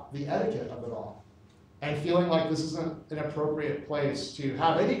about the etiquette of it all and feeling like this isn't an appropriate place to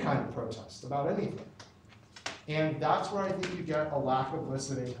have any kind of protest about anything. And that's where I think you get a lack of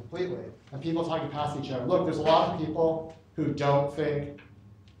listening completely. And people talking past each other. Look, there's a lot of people who don't think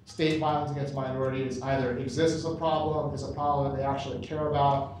state violence against minorities either exists as a problem, is a problem that they actually care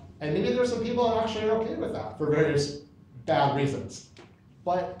about. And maybe there's some people that actually are okay with that for various bad reasons.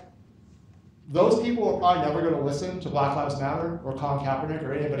 But those people are probably never going to listen to Black Lives Matter or Colin Kaepernick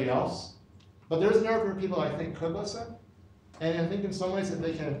or anybody else. But there's a number of people I think could listen. And I think in some ways if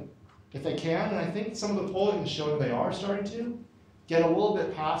they can, and I think some of the polling is showing they are starting to, get a little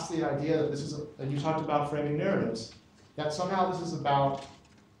bit past the idea that this is, and you talked about framing narratives, that somehow this is about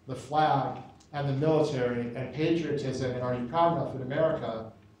the flag and the military and patriotism and are you proud enough in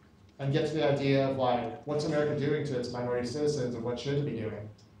America, and get to the idea of like, what's America doing to its minority citizens and what should it be doing?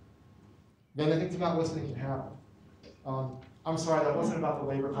 then I think the not listening can happen. I'm sorry, that wasn't about the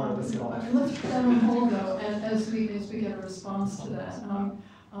labor part of this at all. Let's put that on hold though, as we get a response to that.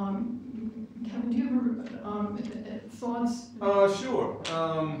 Kevin, do you have thoughts? Sure.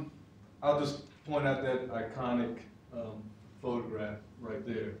 I'll just point out that iconic photograph right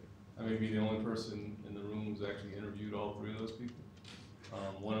there. I may be the only person in the room who's actually interviewed all three of those people.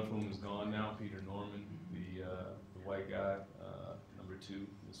 One of whom is gone now, Peter Norman, the white guy, number 2,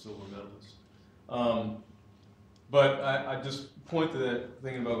 the silver medalist. But I just point to that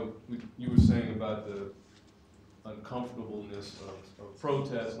thing about what you were saying about the uncomfortableness of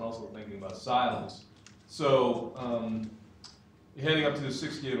protest and also thinking about silence. So heading up to the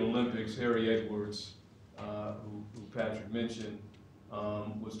 68 Olympics, Harry Edwards, who Patrick mentioned,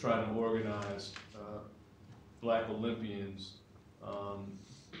 was trying to organize black Olympians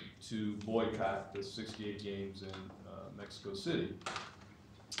to boycott the 68 games in Mexico City,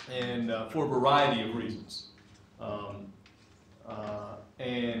 and for a variety of reasons.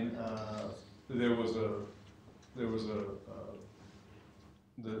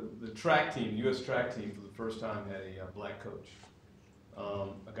 The track team, U.S. track team, for the first time had a black coach,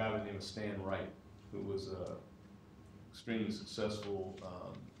 a guy by the name of Stan Wright, who was a extremely successful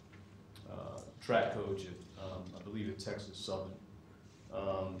track coach at, I believe, at Texas Southern.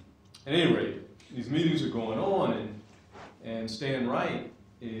 At any rate, these meetings are going on, and Stan Wright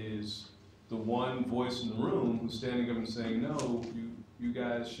is the one voice in the room who's standing up and saying, no, you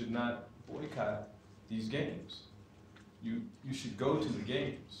guys should not boycott these games. You should go to the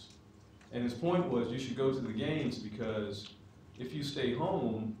games. And his point was, you should go to the games because if you stay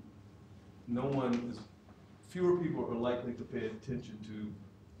home, fewer people are likely to pay attention to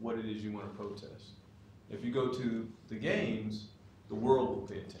what it is you want to protest. If you go to the games, the world will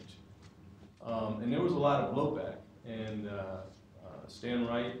pay attention. And there was a lot of blowback, and Stan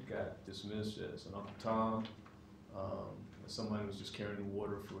Wright got dismissed as an Uncle Tom, as somebody who was just carrying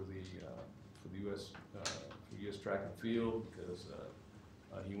water for the U.S. track and field because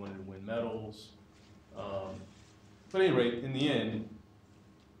he wanted to win medals. But at any rate, in the end,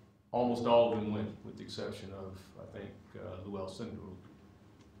 almost all of them went, with the exception of, I think, Lou Alcindor, who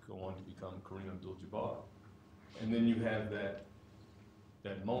go on to become Kareem Abdul-Jabbar. And then you have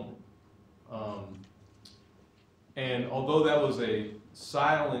that moment. And although that was a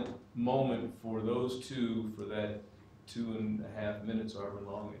silent moment for those two, for that 2.5 minutes, however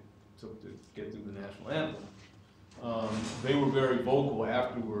long it took to get through the national anthem, they were very vocal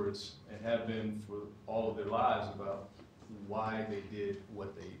afterwards and have been for all of their lives about why they did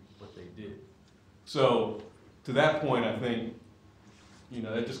what they did. So to that point, I think,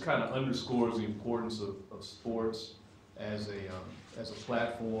 that just kind of underscores the importance of sports as a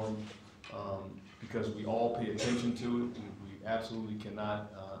platform, because we all pay attention to it. We absolutely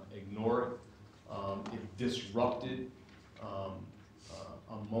cannot ignore it. It disrupted a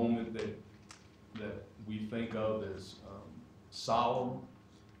moment that we think of as solemn.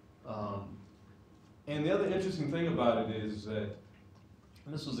 And the other interesting thing about it is that,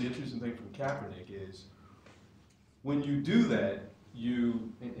 and this was the interesting thing from Kaepernick, is when you do that,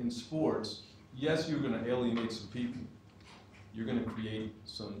 in sports, yes, you're going to alienate some people. You're going to create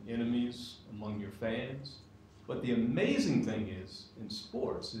some enemies among your fans. But the amazing thing is, in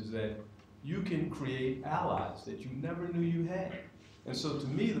sports, is that you can create allies that you never knew you had. And so to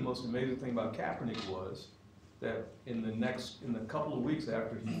me, the most amazing thing about Kaepernick was that in the couple of weeks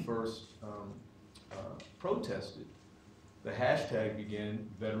after he first protested, the hashtag began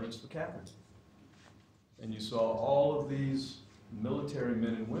Veterans for Kaepernick. And you saw all of these military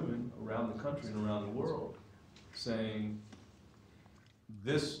men and women around the country and around the world saying,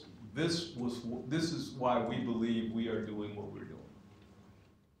 this is why we believe we are doing what we're doing.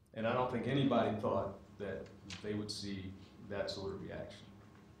 And I don't think anybody thought that they would see that sort of reaction.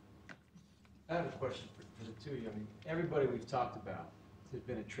 I have a question for the two of you. I mean, everybody we've talked about has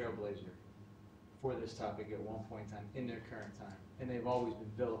been a trailblazer for this topic at one point in time, in their current time, and they've always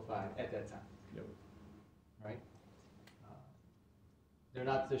been vilified at that time. Yep. Right?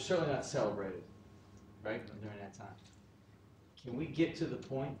 They're certainly not celebrated, right, during that time. Can we get to the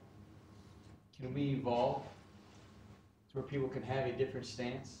point, can we evolve to where people can have a different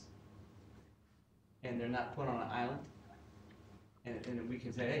stance and they're not put on an island, and we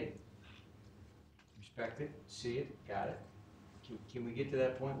can say, hey, respect it, see it, got it. Can we get to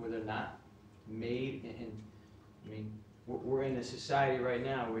that point where they're not made, I mean, we're in a society right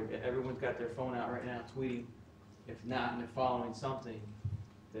now where everyone's got their phone out right now tweeting, if not, and they're following something,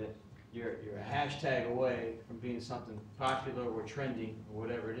 that you're a hashtag away from being something popular or trending or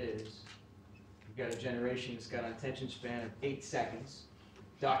whatever it is. You've got a generation that's got an attention span of 8 seconds,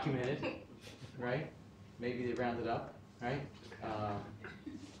 documented, right? Maybe they round it up, right?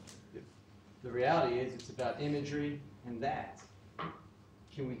 The reality is it's about imagery and that.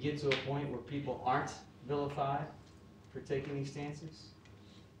 Can we get to a point where people aren't vilified for taking these stances?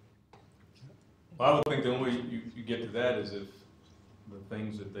 Well, I would think the only way you get to that is if the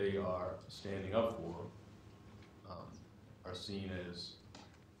things that they are standing up for are seen as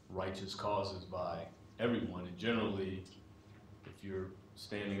righteous causes by everyone. And generally, if you're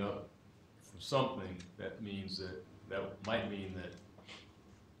standing up for something, that means that might mean that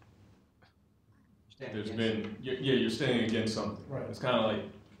there's been, you're standing against something. Right. It's kind of like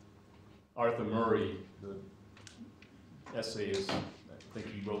Arthur Murray, the essayist, I think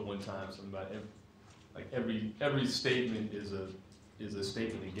he wrote one time something about every statement is a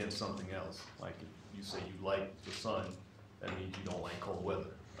statement against something else. Like if you say you like the sun, that means you don't like cold weather.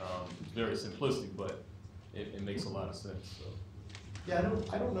 It's very simplistic, but it makes a lot of sense. So. Yeah,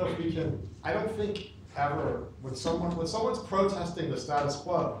 I don't know if we can, I don't think ever, when someone's protesting the status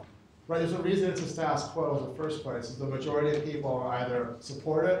quo, right, there's a reason it's a status quo in the first place. The majority of people are either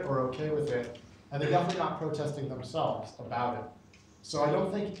support it or okay with it, and they're definitely not protesting themselves about it. So I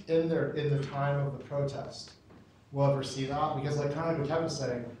don't think in the time of the protest we'll ever see that, because like kind of what Kevin's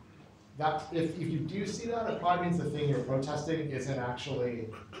saying, that if you do see that, it probably means the thing you're protesting isn't actually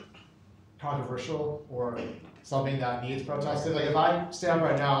controversial or something that needs protested. Like if I stand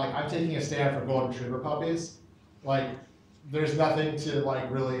right now, like I'm taking a stand for golden retriever puppies, like there's nothing to like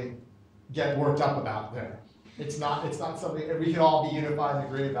really get worked up about there. It's not something, we can all be unified and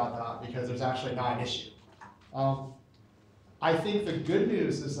agree about that because there's actually not an issue. I think the good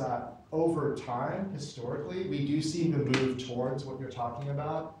news is that over time, historically, we do seem to move towards what you're talking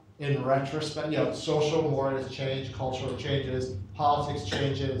about. In retrospect, you know, social mores change, cultural changes, politics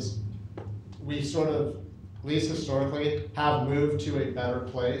changes. We sort of, at least historically, have moved to a better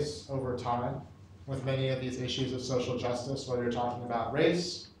place over time with many of these issues of social justice, whether you're talking about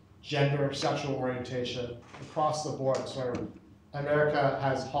race, gender, sexual orientation, across the board. So America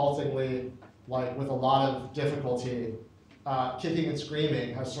has haltingly, like with a lot of difficulty, kicking and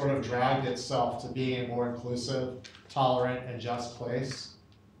screaming, has sort of dragged itself to being a more inclusive, tolerant, and just place.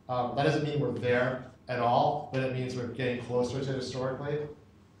 That doesn't mean we're there at all, but it means we're getting closer to historically.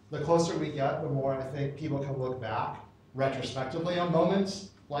 The closer we get, the more I think people can look back retrospectively on moments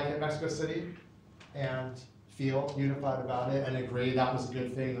like at Mexico City and feel unified about it and agree that was a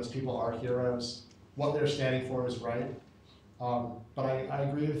good thing, those people are heroes, what they're standing for is right. But I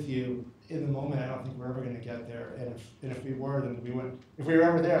agree with you, in the moment I don't think we're ever going to get there, and if we were, then we wouldn't. If we were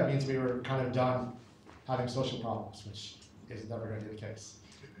ever there, it means we were kind of done having social problems, which is never going to be the case.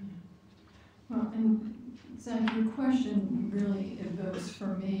 Well, and Zach, your question really evokes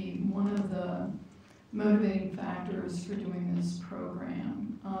for me one of the motivating factors for doing this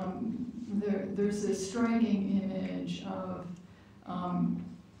program. There's this striking image of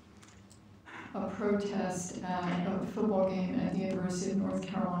a protest at a football game at the University of North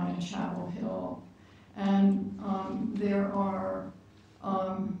Carolina, Chapel Hill. And there are,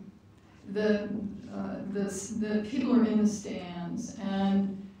 the people are in the stands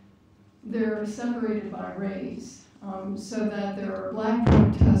and they're separated by race, so that there are black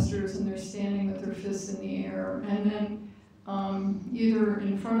protesters and they're standing with their fists in the air, and then either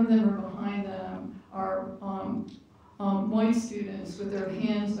in front of them or behind them are white students with their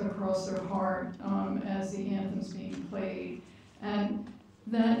hands across their heart as the anthem's being played. And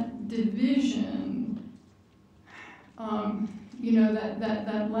that division, you know,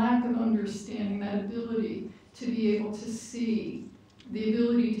 that lack of understanding, that ability to be able to see, the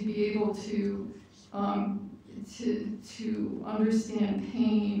ability to be able to understand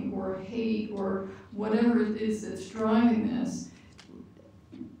pain or hate or whatever it is that's driving this,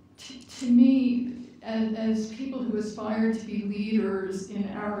 to me, as people who aspire to be leaders in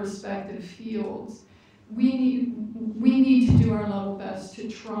our respective fields, we need to do our level best to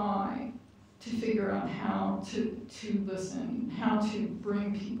try to figure out how to listen, how to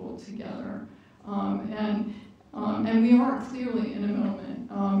bring people together. And we are clearly in a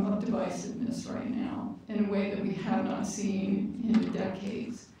moment of divisiveness right now in a way that we have not seen in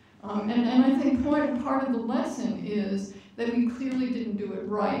decades. And I think part of the lesson is that we clearly didn't do it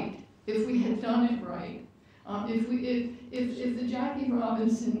right. If we had done it right, if the Jackie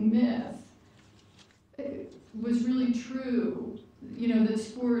Robinson myth was really true, you know, that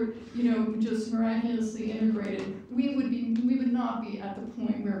sport, you know, just miraculously integrated, we would not be at the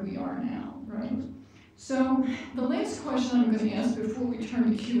point where we are now, right? So the last question I'm going to ask before we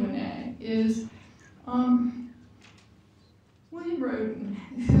turn to Q&A is, William Roden,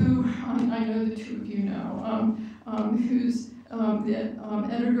 who I know the two of you know, who's the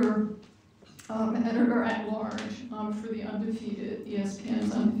editor editor-at-large for the Undefeated,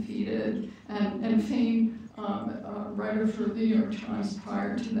 ESPN's Undefeated, and famed writer for the New York Times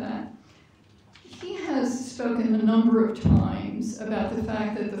prior to that. He has spoken a number of times about the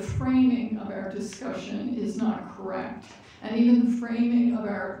fact that the framing of our discussion is not correct, and even the framing of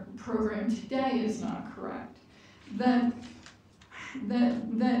our program today is not correct. That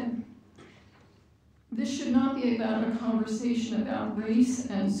this should not be about a conversation about race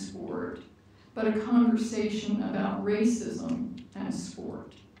and sport, but a conversation about racism and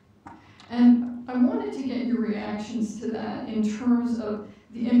sport. And I wanted to get your reactions to that in terms of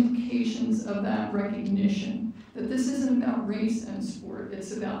the implications of that recognition, that this isn't about race and sport,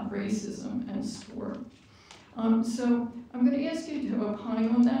 it's about racism and sport. So I'm going to ask you to opine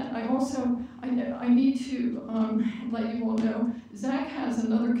on that. I need to let you all know, Zach has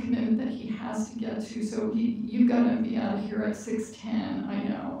another commitment that he has to get to, so you've got to be out of here at 6:10, I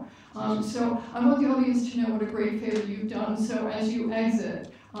know. So I want the audience to know what a great favor you've done, so as you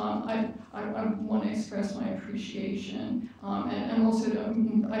exit, I want to express my appreciation, and also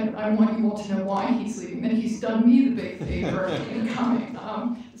I want you all to know why he's leaving, that he's done me the big favor in coming.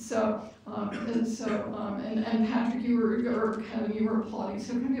 And Patrick, Kevin, you were applauding,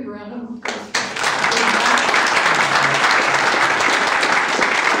 so can we give a round of applause?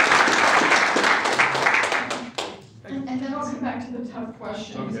 And then I'll come back to the tough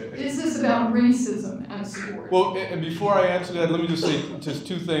questions. Okay. Is this about racism and sport? Well, and before I answer that, let me just say just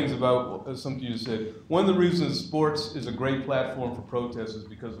two things about something you said. One of the reasons sports is a great platform for protest is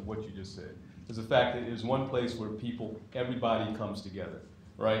because of what you just said. Is the fact that it is one place where everybody comes together,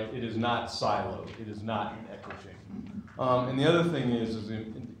 right? It is not siloed. It is not an echo chamber. And the other thing is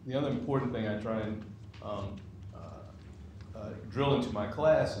the other important thing I try and drill into my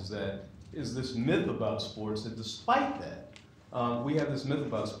class is this myth about sports that despite that, we have this myth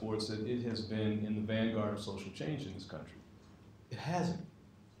about sports that it has been in the vanguard of social change in this country. It hasn't.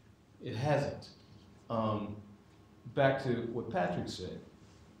 It hasn't. Back to what Patrick said,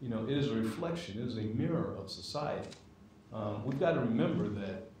 it is a reflection, it is a mirror of society. We've got to remember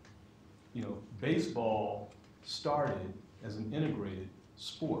that, baseball started as an integrated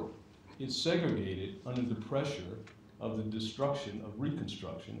sport. It segregated under the pressure of the destruction of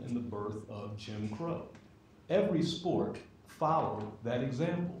Reconstruction and the birth of Jim Crow. Every sport followed that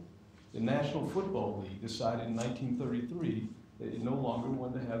example. The National Football League decided in 1933 that it no longer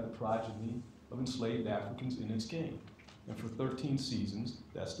wanted to have the progeny of enslaved Africans in its game. And for 13 seasons,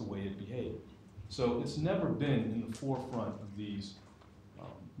 that's the way it behaved. So it's never been in the forefront of these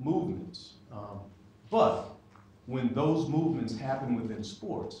movements. But when those movements happen within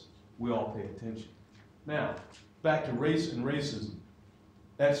sports, we all pay attention. Now, back to race and racism.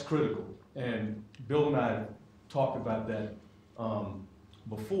 That's critical. And Bill and I talked about that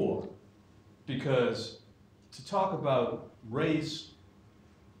before, because to talk about race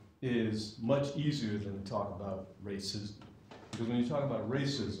is much easier than to talk about racism. Because when you talk about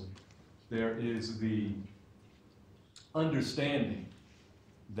racism, there is the understanding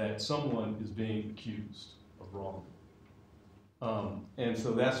that someone is being accused of wrongdoing. And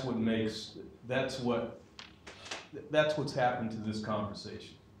so that's what's happened to this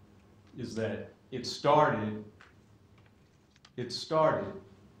conversation, is that it started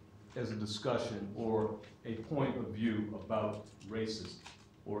as a discussion or a point of view about racism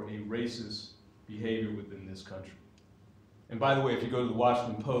or a racist behavior within this country. And by the way, if you go to the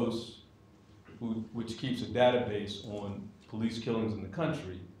Washington Post, which keeps a database on police killings in the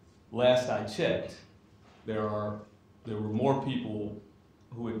country, last I checked, there were more people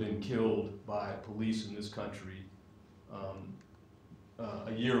who had been killed by police in this country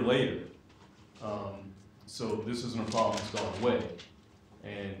a year later. So this isn't a problem that's gone away.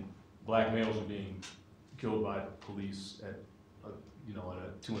 And black males are being killed by police at a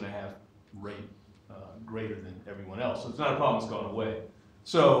 2.5 rate greater than everyone else. So it's not a problem that's gone away.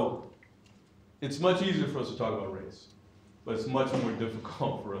 So it's much easier for us to talk about race, but it's much more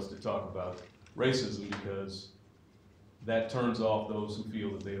difficult for us to talk about racism because that turns off those who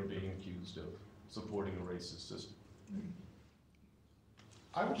feel that they are being accused of supporting a racist system.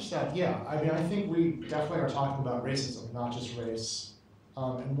 I would just add, I think we definitely are talking about racism, not just race.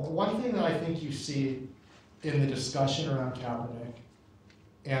 And one thing that I think you see in the discussion around Kaepernick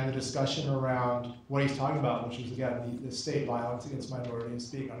and the discussion around what he's talking about, which is, again, the state violence against minorities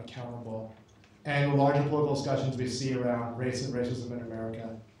being unaccountable, and the larger political discussions we see around race and racism in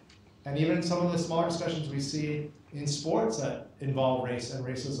America, and even some of the smaller discussions we see in sports that involve race and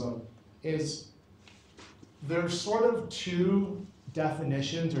racism, is there's sort of two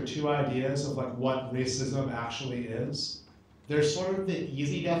definitions or two ideas of like what racism actually is. There's sort of the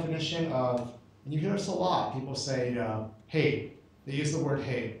easy definition of And you hear this a lot. People say, hate. They use the word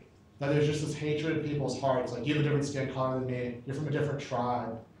hate. That there's just this hatred in people's hearts. Like, you have a different skin color than me. You're from a different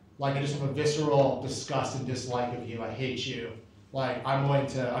tribe. Like, I just have a visceral disgust and dislike of you. I hate you. Like,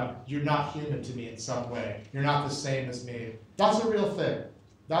 you're not human to me in some way. You're not the same as me. That's a real thing.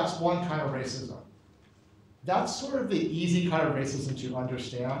 That's one kind of racism. That's sort of the easy kind of racism to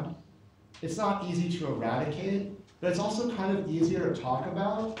understand. It's not easy to eradicate, but it's also kind of easier to talk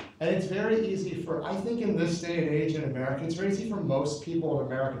about. And it's very easy I think in this day and age in America, it's very easy for most people in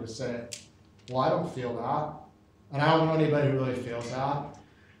America to say, well, I don't feel that. And I don't know anybody who really feels that.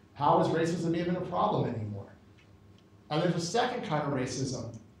 How is racism even a problem anymore? And there's a second kind of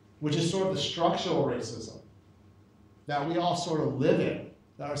racism, which is sort of the structural racism that we all sort of live in,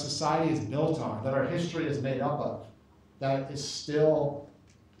 that our society is built on, that our history is made up of, that is still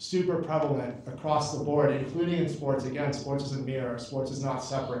super prevalent across the board, including in sports. Again, sports is a mirror. Sports is not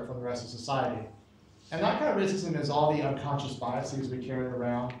separate from the rest of society. And that kind of racism is all the unconscious biases we carry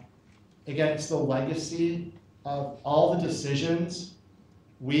around. Again, it's the legacy of all the decisions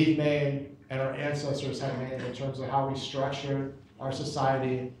we've made and our ancestors have made in terms of how we structured our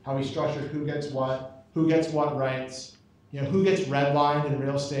society, how we structured who gets what rights, who gets redlined in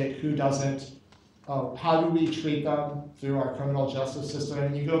real estate, who doesn't, how do we treat them through our criminal justice system.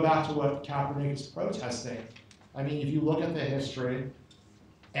 And you go back to what Kaepernick is protesting. I mean, if you look at the history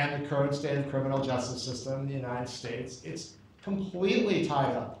and the current state of criminal justice system in the United States, it's completely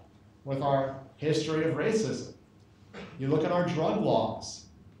tied up with our history of racism. You look at our drug laws,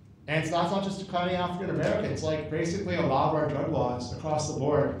 and it's not just declining African Americans. Like, basically a lot of our drug laws across the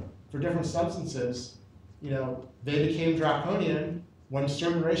board for different substances, they became draconian when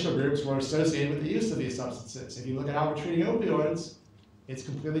certain racial groups were associated with the use of these substances. If you look at how we're treating opioids, it's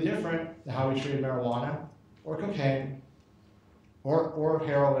completely different than how we treated marijuana or cocaine or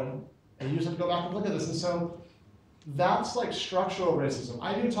heroin. And you just have to go back and look at this. And so that's like structural racism.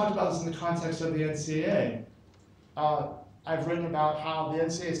 I even talked about this in the context of the NCAA. I've written about how the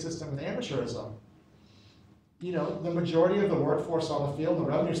NCAA system with amateurism, the majority of the workforce on the field in the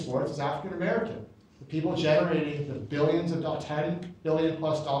revenue sports is African American. The people generating the billions of $10 billion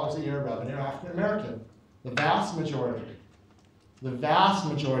plus a year of revenue are African American. The vast majority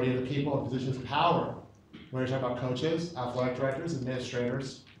of the people in positions of power, when you're talking about coaches, athletic directors,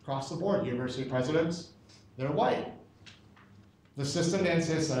 administrators, across the board, university presidents, they're white. The system the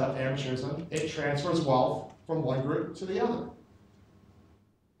NCAA set up, amateurism, it transfers wealth from one group to the other.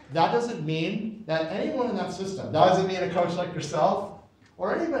 That doesn't mean that anyone in that system, that doesn't mean a coach like yourself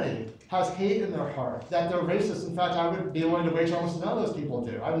or anybody has hate in their heart, that they're racist. In fact, I would be willing to wager almost none of those people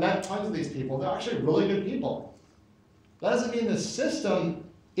do. I've met tons of these people. They're actually really good people. That doesn't mean the system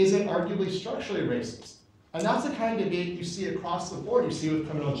isn't arguably structurally racist. And that's the kind of debate you see across the board. You see with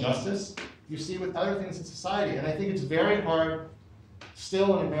criminal justice, you see with other things in society. And I think it's very hard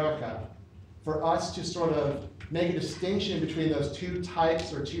still in America for us to sort of make a distinction between those two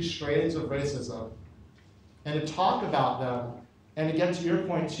types or two strains of racism and to talk about them, and to get to your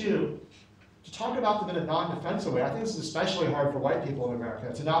point too, to talk about them in a non-defensive way. I think this is especially hard for white people in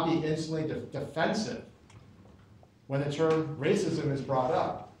America, to not be instantly defensive when the term racism is brought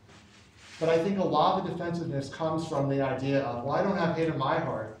up. But I think a lot of the defensiveness comes from the idea of, well, I don't have hate in my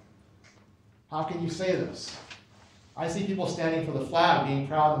heart. How can you say this? I see people standing for the flag, being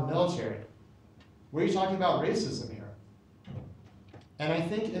proud of the military. What are you talking about racism here? And I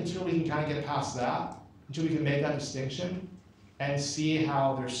think until we can kind of get past that, until we can make that distinction and see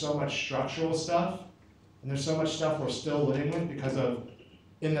how there's so much structural stuff, and there's so much stuff we're still living with because of,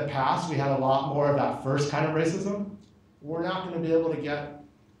 in the past, we had a lot more of that first kind of racism, we're not going to be able to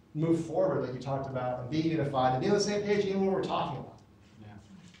move forward like you talked about and be unified and be on the same page even when we're talking about. Yeah.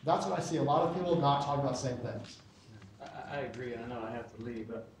 That's what I see, a lot of people not talking about the same things. I agree, and I know I have to leave,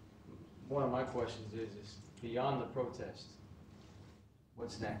 but one of my questions is beyond the protest,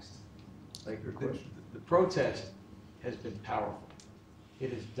 what's next? Like, the protest has been powerful.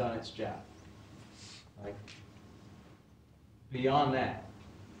 It has done its job. Like, beyond that,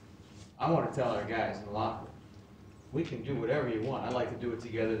 I want to tell our guys in the locker room, we can do whatever you want. I'd like to do it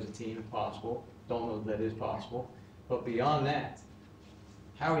together as a team if possible. Don't know if that is possible. But beyond that,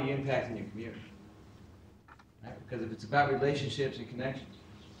 how are you impacting your community? Right? Because if it's about relationships and connections,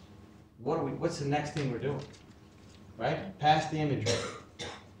 what's the next thing we're doing? Right? Past the imagery.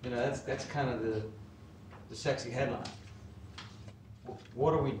 That's kind of the sexy headline.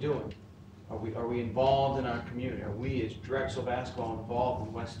 What are we doing? Are we involved in our community? Are we, as Drexel Basketball, involved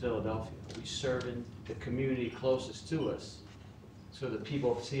in West Philadelphia? Are we serving the community closest to us so that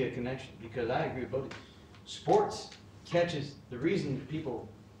people see a connection? Because I agree with both of you. Sports catches, the reason people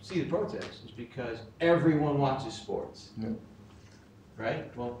see the protests is because everyone watches sports. Yeah.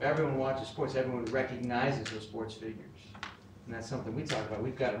 Right? Well, if everyone watches sports, everyone recognizes those sports figures. And that's something we talk about.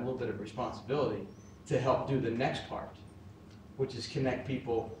 We've got a little bit of responsibility to help do the next part, which is connect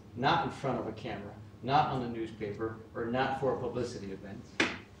people not in front of a camera, not on the newspaper, or not for a publicity event.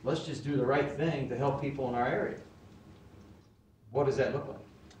 Let's just do the right thing to help people in our area. What does that look like?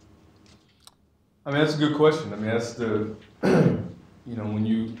 I mean, that's a good question. I mean, that's the, you know, when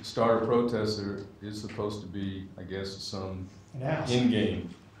you start a protest, there is supposed to be, I guess, some Announced. in-game.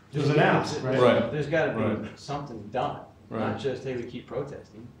 It was announced, right? Right. There's got to be Right. something done, Right. not just, hey, we keep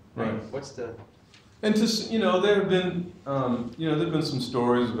protesting. Right. What's the, And you know, there have been, you know, there've been some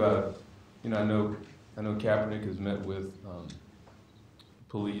stories about, you know, I know Kaepernick has met with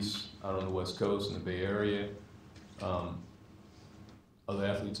police out on the West Coast in the Bay Area. Other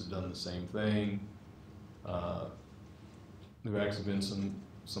athletes have done the same thing. There have actually been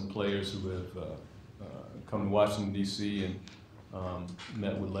some players who have come to Washington, D.C. and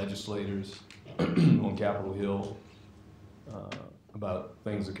met with legislators on Capitol Hill about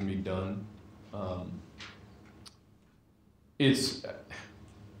things that can be done. It's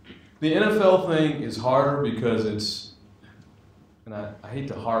the NFL thing is harder because it's, and I hate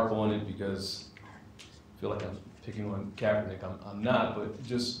to harp on it because I feel like I'm picking on Kaepernick. I'm not, but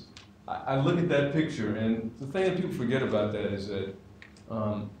just I look at that picture, and the thing that people forget about that is that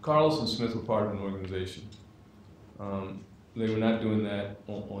Carlos and Smith were part of an organization. They were not doing that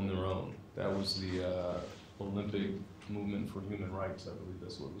on their own. That was the Olympic Movement for Human Rights, I believe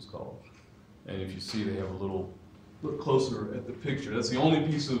that's what it was called. And if you see, they have a look closer at the picture. That's the only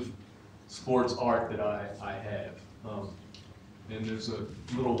piece of sports art that I have. And there's a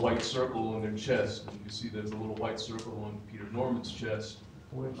little white circle on their chest. And you see there's a little white circle on Peter Norman's chest.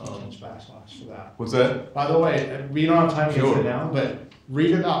 We're huge backslash for that. What's that? By the way, we don't have time to get Sure. it down, but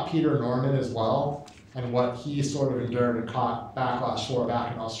read about Peter Norman as well and what he sort of endured and caught backlash for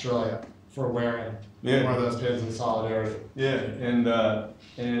back in Australia for wearing Yeah. one of those pins in solidarity. Yeah, and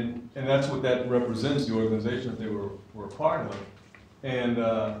that's what that represents, the organization that they were a part of. And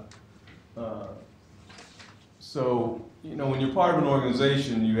so, you know, when you're part of an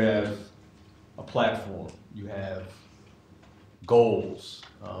organization, you have a platform, you have goals,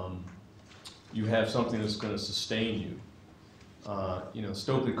 you have something that's going to sustain you. You know,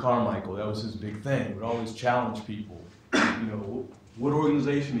 Stokely Carmichael, that was his big thing. He would always challenge people. You know, what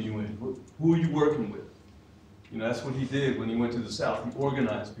organization are you in? Who are you working with? You know, that's what he did when he went to the South. He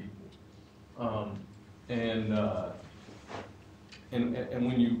organized people. And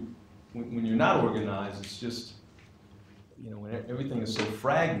when you're not organized, it's just, you know, when everything is so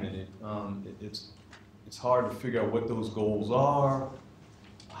fragmented, it's hard to figure out what those goals are,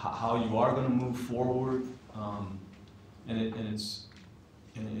 how you are going to move forward, and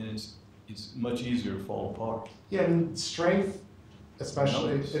it's much easier to fall apart. Yeah, and strength,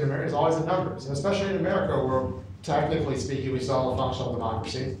 especially in America, is always in numbers. And especially in America, where technically speaking, we still have a functional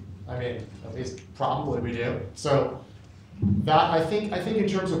democracy. I mean, at least probably we do. So that I think in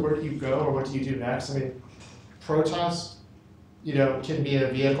terms of where do you go or what do you do next, I mean, protest, you know, can be a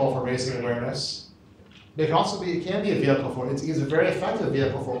vehicle for raising awareness. It can also be, it can be a vehicle for, it's a very effective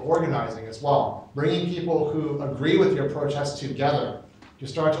vehicle for organizing as well. Bringing people who agree with your protest together to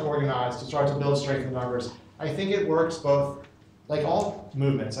start to organize, to start to build strength in numbers. I think it works both, like all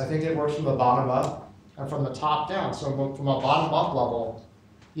movements, I think it works from the bottom up and from the top down. So from a bottom up level,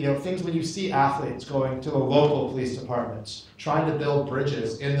 you know, things when you see athletes going to the local police departments, trying to build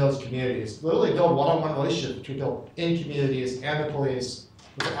bridges in those communities, literally build one-on-one relationships between people in communities and the police,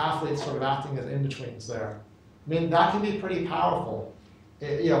 with the athletes sort of acting as in-betweens there. I mean, that can be pretty powerful,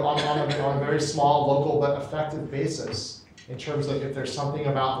 you know, on a very small, local, but effective basis in terms of if there's something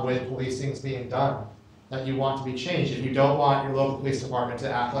about the way policing is being done that you want to be changed. If you don't want your local police department to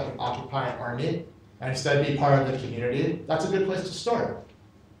act like an occupying army and instead be part of the community, that's a good place to start.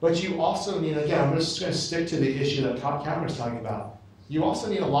 But you also need, again, I'm just going to stick to the issue that Cameron was talking about. You also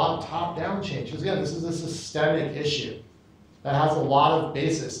need a lot of top-down change. Because again, this is a systemic issue that has a lot of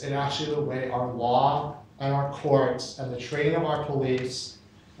basis in actually the way our law and our courts and the training of our police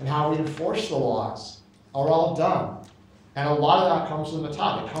and how we enforce the laws are all done. And a lot of that comes from the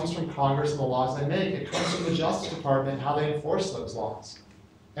top. It comes from Congress and the laws they make. It comes from the Justice Department and how they enforce those laws.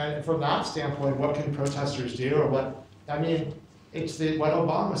 And from that standpoint, what can protesters do? Or what, I mean, it's what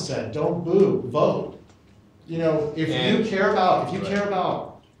Obama said, don't boo, vote. You know, if you care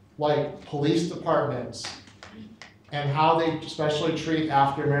about like police departments and how they especially treat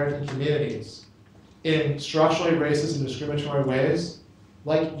African American communities in structurally racist and discriminatory ways,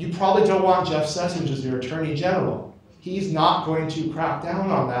 like you probably don't want Jeff Sessions as your attorney general. he's not going to crack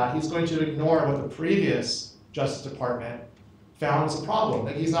down on that. He's going to ignore what the previous Justice Department found was a problem.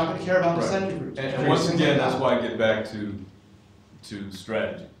 Like, he's not going to care about dissent groups. And once again, that's why I get back to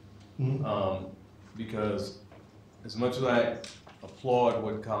strategy. Mhm. Because as much as I applaud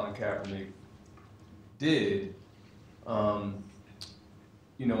what Colin Kaepernick did,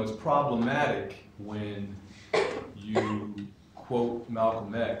 you know, it's problematic when you quote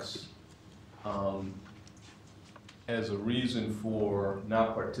Malcolm X as a reason for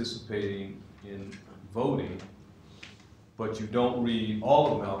not participating in voting, but you don't read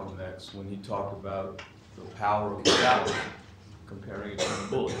all of Malcolm X when he talked about the power of the ballot, comparing it to a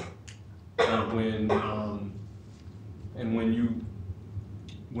bullet. And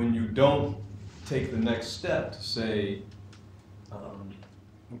when you don't take the next step to say,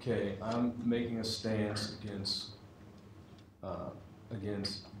 okay, I'm making a stance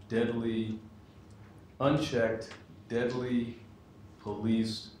against deadly, unchecked, deadly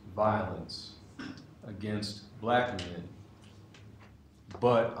police violence against black men,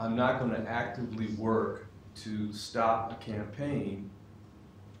 but I'm not going to actively work to stop a campaign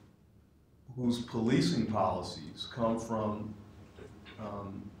whose policing policies come from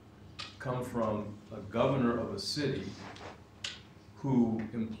a governor of a city who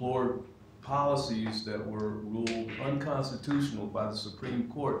implored policies that were ruled unconstitutional by the Supreme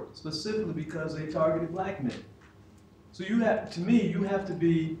Court, specifically because they targeted black men. So you have to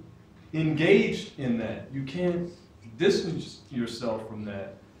be engaged in that. You can't distance yourself from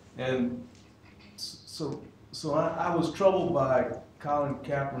that. And so I was troubled by Colin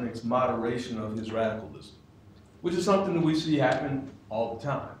Kaepernick's moderation of his radicalism, which is something that we see happen all the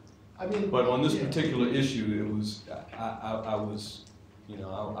time. I mean, but on this particular issue, it was I was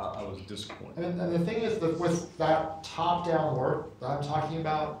disappointed. And the thing is that with that top-down work that I'm talking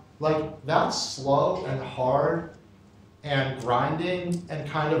about, like, that's slow and hard and grinding and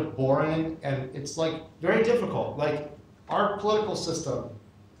kind of boring, and it's like very difficult. Like, our political system,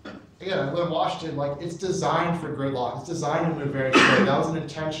 again, I live in Washington, like, it's designed for gridlock. It's designed to move very slowly. That was an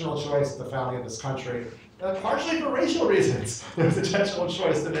intentional choice at the founding of this country. Partially for racial reasons. There was an intentional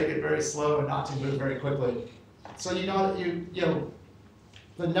choice to make it very slow and not to move very quickly. So you know,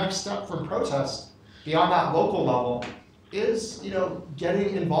 the next step from protest, beyond that local level, is, you know,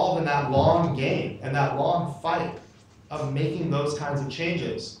 getting involved in that long game and that long fight of making those kinds of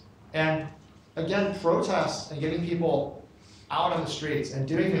changes. And again, protest and getting people out on the streets and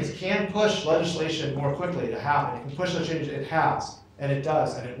doing things can push legislation more quickly to happen. It can push the change. It has, and it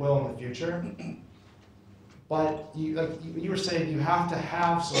does, and it will in the future. But like you were saying, you have to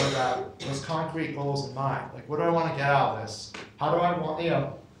have sort of those concrete goals in mind. Like, what do I want to get out of this? How do I want, you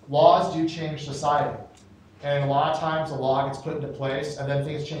know, laws do change society. And a lot of times the law gets put into place and then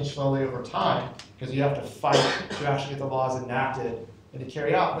things change slowly over time because you have to fight to actually get the laws enacted and to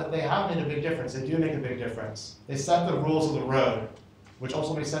carry out. But they have made a big difference. They do make a big difference. They set the rules of the road, which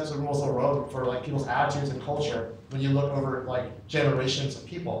ultimately sets the rules of the road for like people's attitudes and culture when you look over like generations of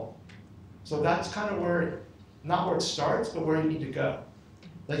people. So that's kind of where, not where it starts, but where you need to go.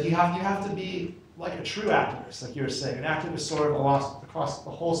 Like you have to be like a true activist, like you were saying, an activist sort of across the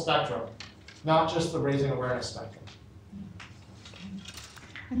whole spectrum, not just the raising awareness spectrum.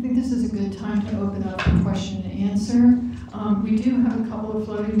 I think this is a good time to open up for question and answer. We do have a couple of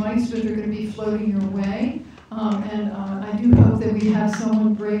floating mics, but they're going to be floating your way. And I do hope that we have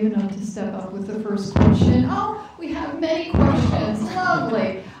someone brave enough to step up with the first question. Oh, we have many questions.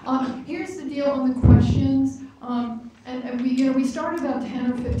 Lovely. Here's the deal on the questions. And we started about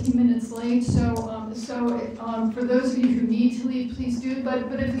 10 or 15 minutes late, so for those of you who need to leave, please do.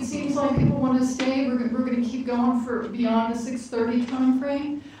 But if it seems like people want to stay, we're going to keep going for beyond the 6:30 time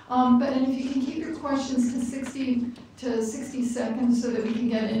frame. And if you can keep your questions to 60 seconds so that we can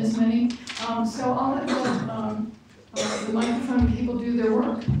get in as many. So I'll let the microphone people do their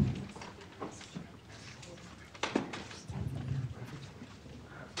work.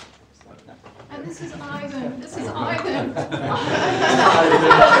 And this is Ivan. This is Ivan.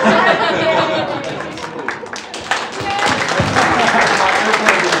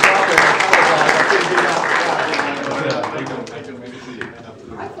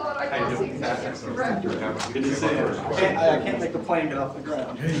 I thought I was the executive director. Good to see you. I can't make the plane get off the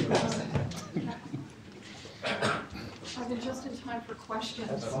ground. I've been just in time for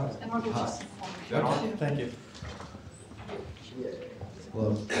questions, and I'll get just. Thank you.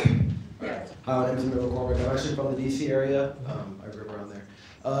 Hello. Hi, my name is Emil McCormick. I'm actually from the DC area. I grew up around there.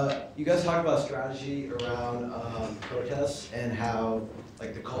 You guys talk about strategy around protests and how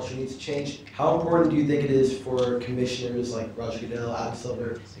like the culture needs to change. How important do you think it is for commissioners like Roger Goodell, Adam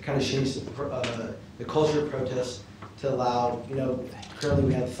Silver to kind of change the culture of protests to allow, you know, currently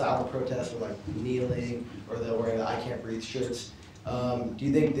we have silent protests with like kneeling, or they'll wear the I Can't Breathe shirts. Do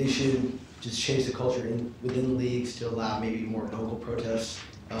you think they should just change the culture within leagues to allow maybe more vocal protests,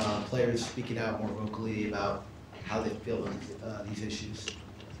 players speaking out more vocally about how they feel about these issues?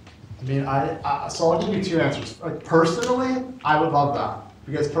 I mean, so I'll give you two answers. Like, personally, I would love that.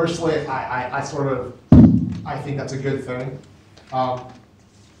 Because personally, I think that's a good thing.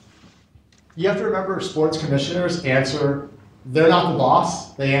 You have to remember, sports commissioners they're not the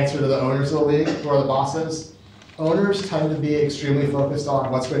boss. They answer to the owners of the league, who are the bosses. Owners tend to be extremely focused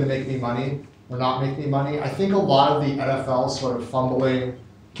on what's going to make me money or not make me money. I think a lot of the NFL's sort of fumbling,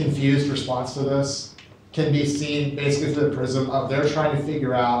 confused response to this can be seen basically through the prism of they're trying to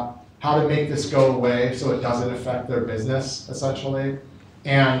figure out how to make this go away so it doesn't affect their business, essentially.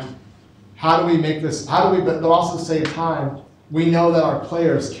 And how do we make this, but also at the same time, we know that our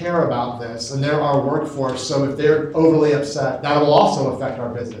players care about this and they're our workforce, so if they're overly upset, that will also affect our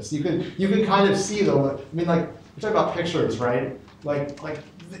business. You can kind of see we're talking about pictures, right? Like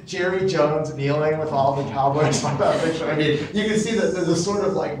Jerry Jones kneeling with all the Cowboys on that picture. I mean, you can see that there's a sort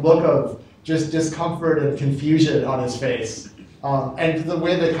of like look of just discomfort and confusion on his face. And the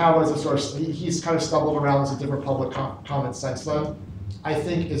way the Cowboys have sort of, he's kind of stumbled around as a different public comment since then, I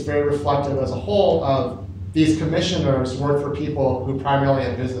think is very reflective as a whole of these commissioners work for people who primarily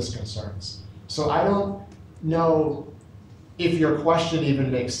have business concerns. So I don't know if your question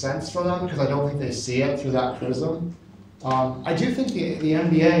even makes sense for them, because I don't think they see it through that prism. I do think the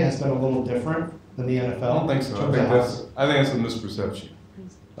NBA has been a little different than the NFL. I don't think so. I think that's a misperception.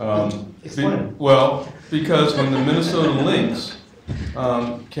 Explain. Because when the Minnesota Lynx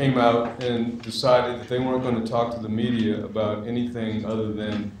came out and decided that they weren't going to talk to the media about anything other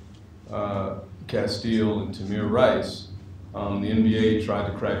than Castile and Tamir Rice, the NBA tried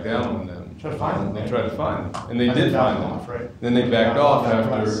to crack down on them. Tried to find them. They tried to find them, and they did find them. Right? Then they backed off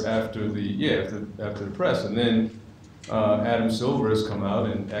after the press, and then Adam Silver has come out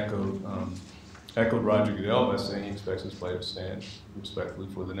and echoed Roger Goodell by saying he expects his player to stand respectfully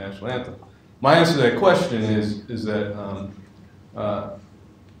for the national anthem. My answer to that question is that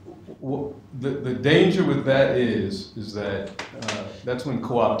the danger with that is that that's when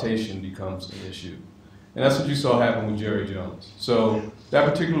co-optation becomes an issue. And that's what you saw happen with Jerry Jones. So that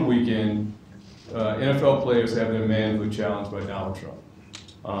particular weekend, NFL players have their manhood challenged by Donald Trump,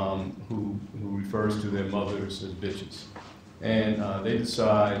 who refers to their mothers as bitches. And they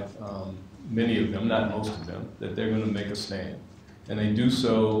decide, many of them, not most of them, that they're going to make a stand. And they do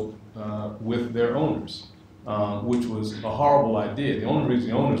so with their owners, which was a horrible idea. The only reason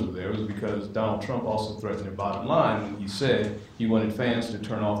the owners were there was because Donald Trump also threatened their bottom line when he said he wanted fans to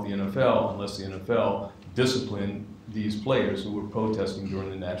turn off the NFL unless the NFL disciplined these players who were protesting during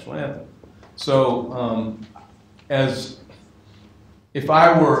the national anthem. So if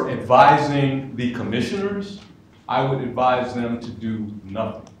I were advising the commissioners, I would advise them to do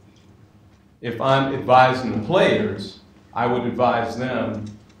nothing. If I'm advising the players, I would advise them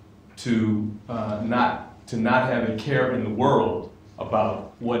to not have a care in the world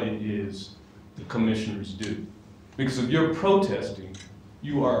about what it is the commissioners do. Because if you're protesting,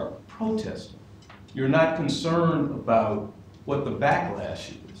 you are protesting. You're not concerned about what the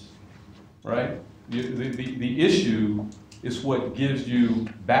backlash is, right? The issue is what gives you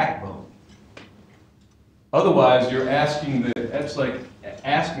backbone. Otherwise, you're asking that's like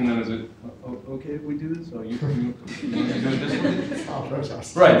asking them, is it okay if we do this? Oh, you do this? It's not a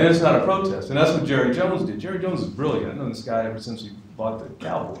protest. Right, then it's not a protest. And that's what Jerry Jones did. Jerry Jones is brilliant. I've known this guy ever since he bought the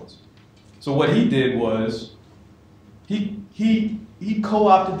Cowboys. So what he did was he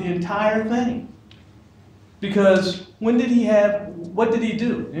co-opted the entire thing. Because what did he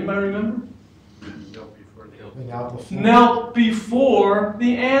do? Anybody remember? Knelt before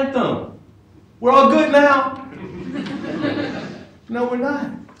the anthem. We're all good now. No, we're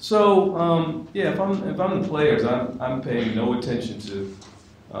not. So yeah, if I'm the players, I'm paying no attention to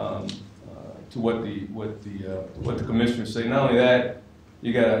what the commissioners say. Not only that,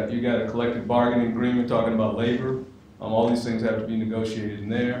 you got a collective bargaining agreement talking about labor. All these things have to be negotiated in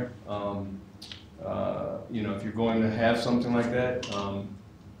there. If you're going to have something like that,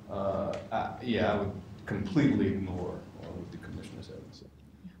 I would completely ignore what the commissioners have to say.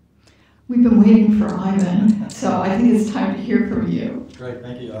 We've been waiting for Ivan, so I think it's time to hear from you. Great,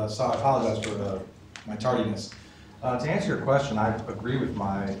 thank you. So I apologize for my tardiness. To answer your question, I agree with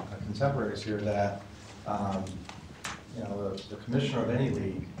my contemporaries here that the commissioner of any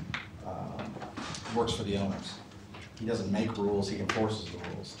league works for the owners. He doesn't make rules, he enforces the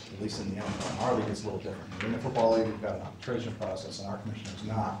rules, at least in the NFL. In our league, it's a little different. In the football league, we've got an arbitration process, and our commissioner is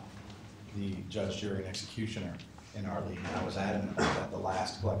not the judge, jury, and executioner. in our league. And I was adamant about that the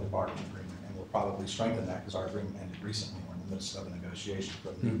last collective bargaining agreement, and we'll probably strengthen that because our agreement ended recently. We're in the midst of a negotiation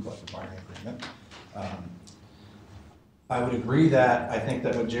for the new collective bargaining agreement. I would agree that I think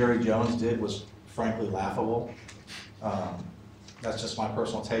that what Jerry Jones did was frankly laughable. That's just my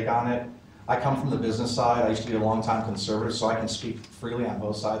personal take on it. I come from the business side. I used to be a longtime conservative, so I can speak freely on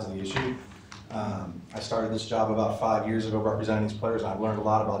both sides of the issue. I started this job about 5 years ago representing these players, and I've learned a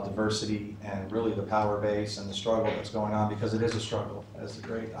lot about diversity and really the power base and the struggle that's going on, because it is a struggle. As the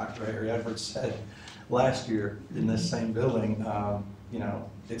great Dr. Harry Edwards said last year in this same building, you know,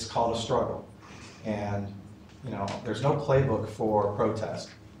 it's called a struggle. And, you know, there's no playbook for protest.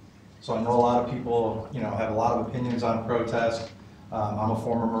 So I know a lot of people, you know, have a lot of opinions on protest. I'm a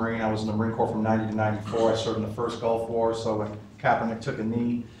former Marine. I was in the Marine Corps from 90 to 94. I served in the first Gulf War, so when Kaepernick took a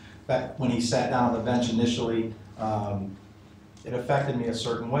knee, back when he sat down on the bench initially, it affected me a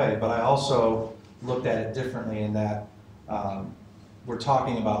certain way. But I also looked at it differently in that we're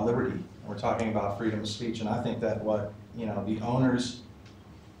talking about liberty. We're talking about freedom of speech. And I think that what, you know, the owners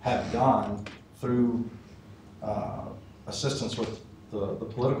have done through assistance with the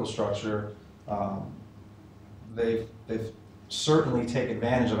political structure, they've certainly taken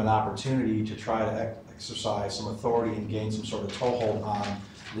advantage of an opportunity to try to exercise some authority and gain some sort of toehold on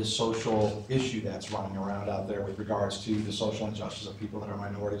this social issue that's running around out there with regards to the social injustice of people that are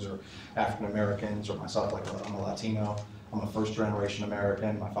minorities or African Americans, or myself, like I'm a Latino. I'm a first-generation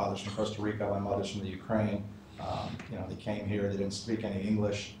American. My father's from Costa Rica. My mother's from the Ukraine. You know, they came here. They didn't speak any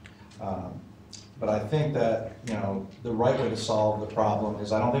English. But I think that, you know, the right way to solve the problem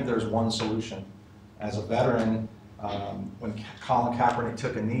is, I don't think there's one solution. As a veteran, when Colin Kaepernick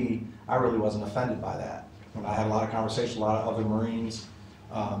took a knee, I really wasn't offended by that. And I had a lot of conversations with a lot of other Marines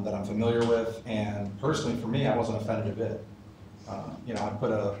that I'm familiar with, and personally for me, I wasn't offended a bit. You know, I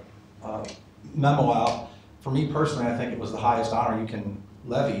put a memo out. For me personally, I think it was the highest honor you can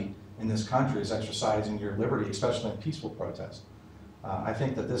levy in this country, is exercising your liberty, especially in peaceful protest. I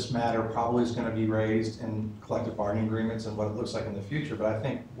think that this matter probably is going to be raised in collective bargaining agreements and what it looks like in the future, but I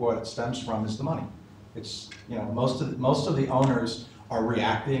think what it stems from is the money. It's, you know, most of the owners are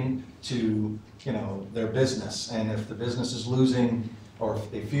reacting to, you know, their business, and if the business is losing, or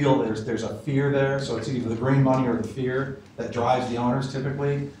if they feel there's a fear there, so it's either the green money or the fear that drives the owners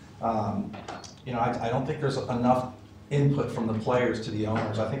typically. You know, I don't think there's enough input from the players to the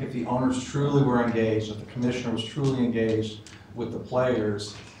owners. I think if the owners truly were engaged, if the commissioner was truly engaged with the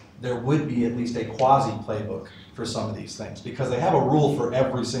players, there would be at least a quasi-playbook for some of these things, because they have a rule for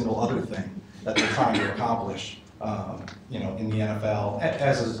every single other thing that they're trying to accomplish, you know, in the NFL,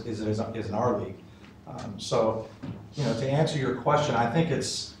 as it is in our league. So, you know, to answer your question, I think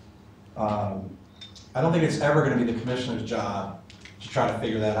it's, I don't think it's ever going to be the commissioner's job to try to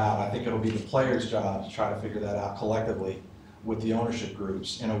figure that out. I think it'll be the players' job to try to figure that out collectively with the ownership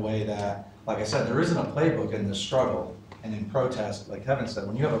groups in a way that, like I said, there isn't a playbook in this struggle and in protest. Like Kevin said,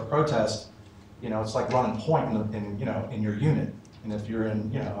 when you have a protest, you know, it's like running point in your unit. And if you're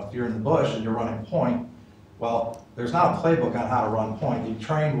in, you know, if you're in the bush and you're running point, well, there's not a playbook on how to run point. You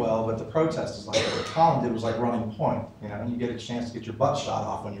trained well, but the protest is like, what Colin did was like running point, you know, and you get a chance to get your butt shot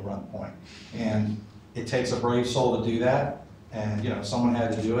off when you run point. And it takes a brave soul to do that. And, you know, someone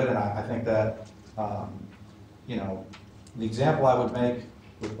had to do it. And I think that, you know, the example I would make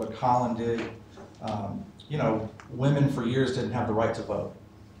with what Colin did, you know, women for years didn't have the right to vote.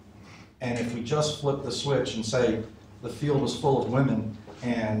 And if we just flip the switch and say the field was full of women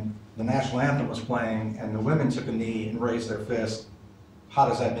and the national anthem was playing and the women took a knee and raised their fist, how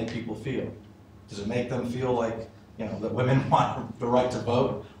does that make people feel? Does it make them feel like, you know, that women want the right to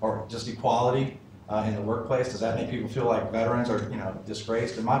vote or just equality in the workplace? Does that make people feel like veterans are, you know,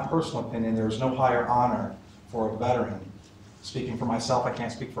 disgraced? In my personal opinion, there is no higher honor for a veteran. Speaking for myself, I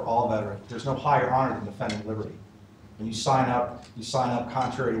can't speak for all veterans. There's no higher honor than defending liberty. When you sign up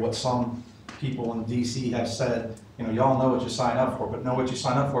contrary to what some people in DC have said. You know, y'all know what you sign up for, but know what you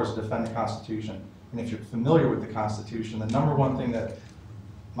sign up for is to defend the Constitution. And if you're familiar with the Constitution, the number one thing that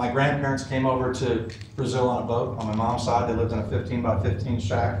my grandparents came over to Brazil on a boat. On my mom's side, they lived in a 15 by 15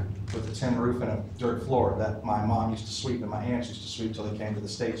 shack with a tin roof and a dirt floor that my mom used to sweep and my aunts used to sweep until they came to the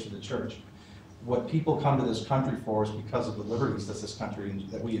States for the church. What people come to this country for is because of the liberties that this country,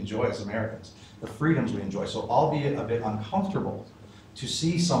 that we enjoy as Americans, the freedoms we enjoy. So albeit a bit uncomfortable to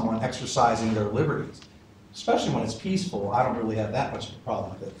see someone exercising their liberties, especially when it's peaceful, I don't really have that much of a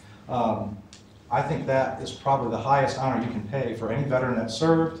problem with it. I think that is probably the highest honor you can pay for any veteran that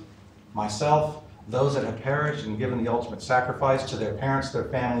served, myself, those that have perished and given the ultimate sacrifice to their parents, their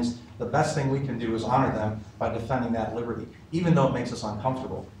families. The best thing we can do is honor them by defending that liberty, even though it makes us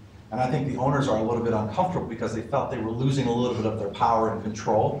uncomfortable. And I think the owners are a little bit uncomfortable because they felt they were losing a little bit of their power and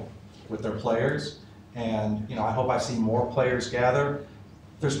control with their players. And I hope I see more players gather.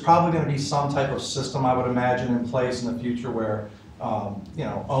 There's probably going to be some type of system, I would imagine, in place in the future where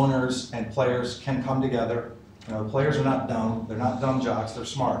owners and players can come together. The players are not dumb. They're not dumb jocks. They're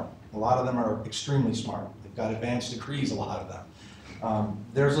smart. A lot of them are extremely smart. They've got advanced degrees, a lot of them.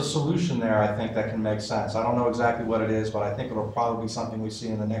 There's a solution there, I think, that can make sense. I don't know exactly what it is, but I think it'll probably be something we see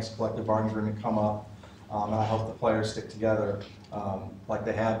in the next collective bargaining agreement come up. And I hope the players stick together like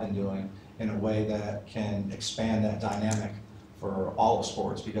they have been doing in a way that can expand that dynamic for all of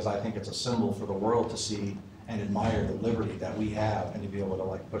sports, because I think it's a symbol for the world to see and admire the liberty that we have and to be able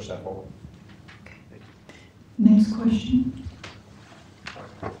to push that forward. Next question.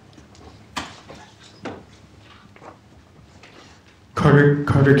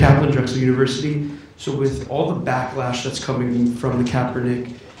 Carter Kaplan, Drexel University. So with all the backlash that's coming from the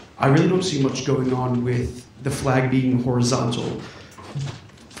Kaepernick, I really don't see much going on with the flag being horizontal.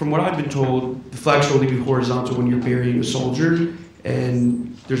 From what I've been told, the flag should only be horizontal when you're burying a soldier,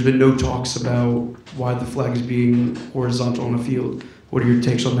 and there's been no talks about why the flag is being horizontal on a field. What are your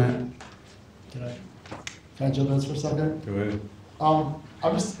takes on that? Can I jump in for a second? Go ahead.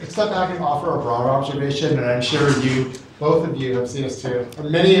 I'll just step back and offer a broader observation, and I'm sure both of you have seen this too.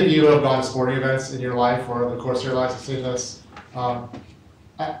 Many of you have gone to sporting events in your life or in the course of your life have seen this.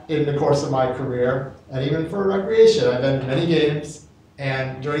 In the course of my career, and even for recreation, I've been to many games,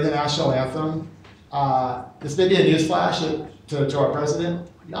 and during the national anthem, this may be a newsflash to our president,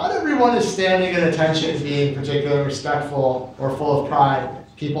 not everyone is standing at attention being particularly respectful or full of pride.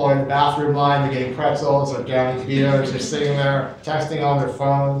 People are in the bathroom line, they're getting pretzels, they're downing beers, they're sitting there texting on their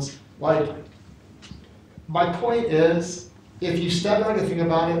phones. My point is, if you step back and think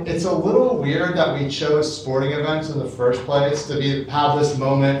about it, it's a little weird that we chose sporting events in the first place to have this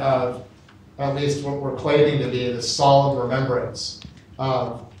moment of, at least what we're claiming to be, this solemn remembrance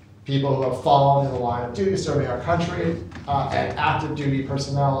of people who have fallen in the line of duty serving our country and active duty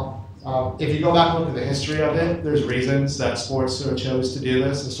personnel. If you go back and look at the history of it, there's reasons that sports sort of chose to do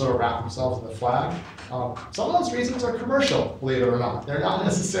this and sort of wrap themselves in the flag. Some of those reasons are commercial, believe it or not. They're not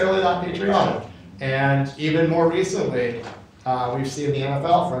necessarily that patriotic. And even more recently, we've seen the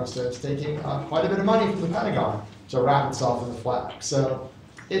NFL, for instance, taking quite a bit of money from the Pentagon to wrap itself in the flag. So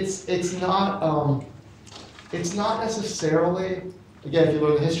it's not necessarily, again, if you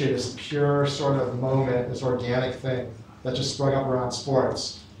look at the history, this pure sort of moment, this organic thing that just sprung up around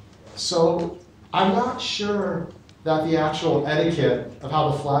sports. So I'm not sure that the actual etiquette of how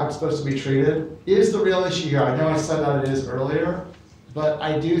the flag is supposed to be treated is the real issue here. I know I said that it is earlier, but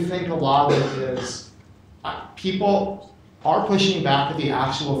I do think a lot of it is people are pushing back at the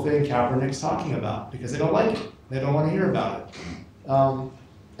actual thing Kaepernick's talking about because they don't like it. They don't want to hear about it. And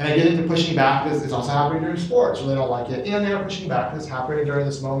I get into pushing back because it's also happening during sports where they don't like it. And they're pushing back because it's happening during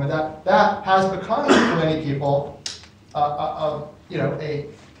this moment that has become, for many people, a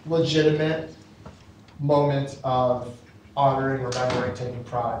legitimate moment of honoring, remembering, taking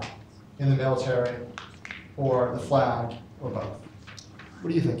pride in the military or the flag or both. What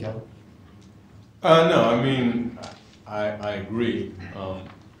do you think, Kevin? No, I mean, I agree,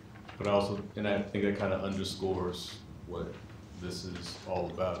 but I think that kind of underscores what this is all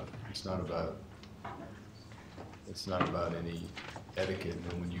about. It's not about any etiquette,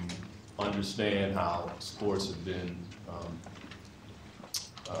 and when you understand how sports have been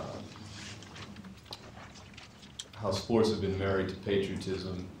married to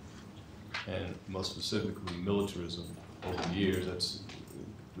patriotism and most specifically militarism over the years. That's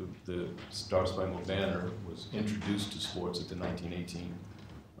the Star Spangled Banner was introduced to sports at the 1918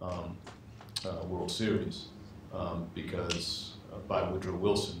 World Series because by Woodrow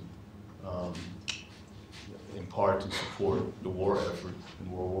Wilson, in part to support the war effort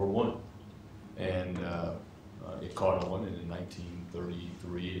in World War I. And it caught on, and in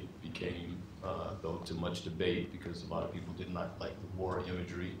 1933 it became, though to much debate because a lot of people did not like the war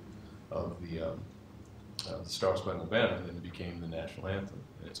imagery of the Star Spangled Banner, and then it became the national anthem.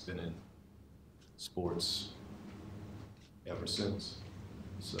 And it's been in sports ever since.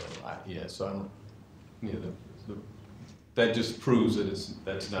 So that just proves that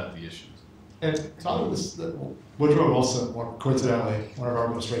that's not the issue. And it's not this, Woodrow Wilson, coincidentally, one of our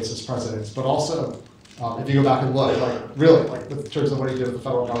most racist presidents, but also, if you go back and look, in terms of what he did with the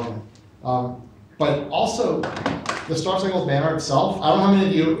federal government. But also, the Star Spangled Banner itself, I don't know how many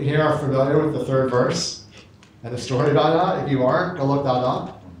of you here are familiar with the third verse and the story about that. If you aren't, go look that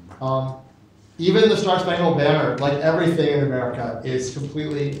up. Even the Star Spangled Banner, like everything in America, is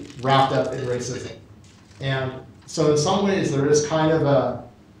completely wrapped up in racism. And so in some ways, there is kind of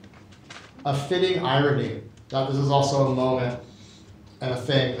a fitting irony that this is also a moment and a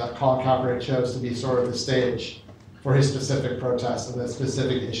thing that Colin Kaepernick chose to be sort of the stage for his specific protests and the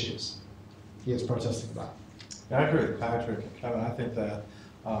specific issues he is protesting about. Yeah, I agree with Patrick and Kevin. I think that,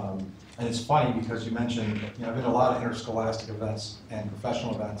 and it's funny because you mentioned, you know, I've been to a lot of interscholastic events and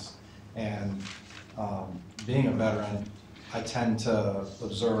professional events, and being a veteran, I tend to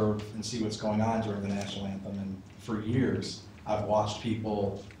observe and see what's going on during the national anthem, and for years, I've watched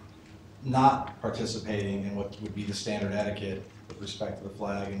people not participating in what would be the standard etiquette with respect to the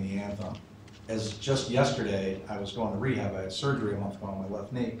flag and the anthem. As just yesterday, I was going to rehab. I had surgery a month ago on my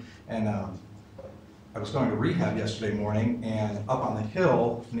left knee, and I was going to rehab yesterday morning, and up on the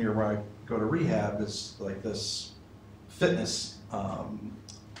hill near where I go to rehab is like this fitness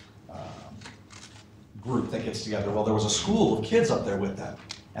group that gets together. Well, there was a school of kids up there with them,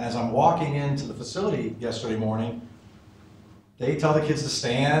 and as I'm walking into the facility yesterday morning, they tell the kids to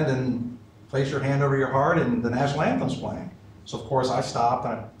stand and place your hand over your heart, and the national anthem's playing. So of course I stopped,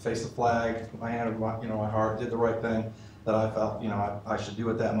 and I faced the flag, put my hand over my heart, did the right thing that I felt I should do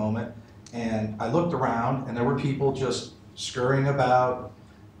at that moment. And I looked around, and there were people just scurrying about,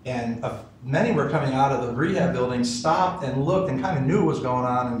 and many were coming out of the rehab building, stopped and looked and kind of knew what was going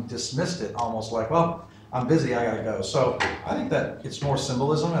on and dismissed it, almost like, well, I'm busy, I gotta go. So I think that it's more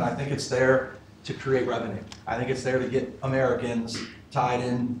symbolism, and I think it's there to create revenue. I think it's there to get Americans tied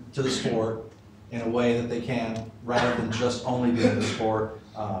in to the sport in a way that they can, rather than just only doing the sport.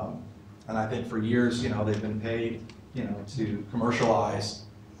 And I think for years, they've been paid, to commercialize,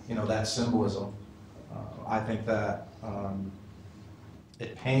 that symbolism. I think that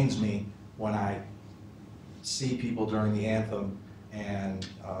it pains me when I see people during the anthem and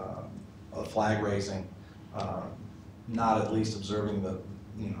flag raising, not at least observing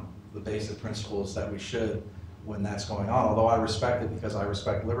the basic principles that we should when that's going on. Although I respect it because I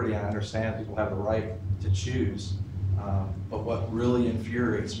respect liberty and I understand people have the right to choose. But what really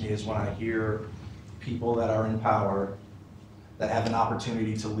infuriates me is when I hear people that are in power, that have an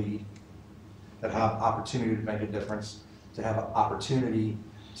opportunity to lead, that have opportunity to make a difference, to have an opportunity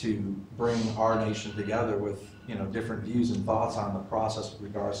to bring our nation together with different views and thoughts on the process with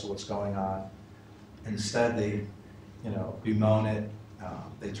regards to what's going on. Instead, they bemoan it.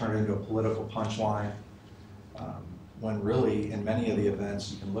 They turn it into a political punchline. When really, in many of the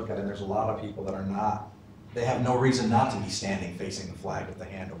events, you can look at it, and there's a lot of people that are not, they have no reason not to be standing facing the flag with the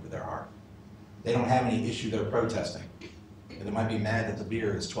hand over their heart. They don't have any issue they're protesting. They might be mad that the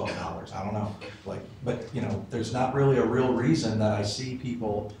beer is $12, I don't know. But there's not really a real reason that I see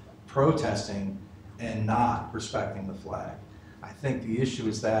people protesting and not respecting the flag. I think the issue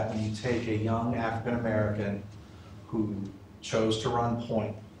is that when you take a young African American who chose to run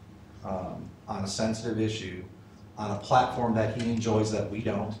point on a sensitive issue, on a platform that he enjoys that we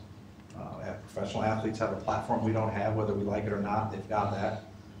don't. Professional athletes have a platform we don't have, whether we like it or not, they've got that.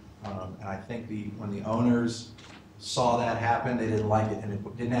 And I think when the owners saw that happen, they didn't like it, and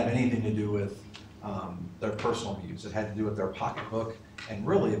it didn't have anything to do with their personal views. It had to do with their pocketbook, and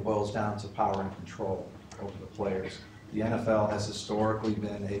really it boils down to power and control over the players. The NFL has historically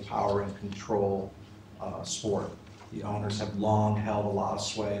been a power and control sport. The owners have long held a lot of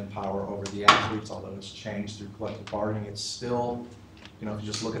sway and power over the athletes, although it's changed through collective bargaining. It's still, if you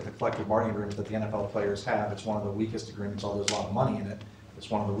just look at the collective bargaining agreement that the NFL players have, it's one of the weakest agreements, although there's a lot of money in it. It's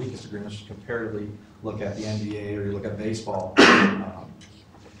one of the weakest agreements. You comparatively look at the NBA or you look at baseball.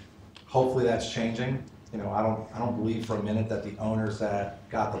 Hopefully that's changing. I don't believe for a minute that the owners that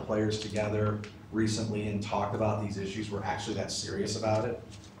got the players together recently and talked about these issues were actually that serious about it.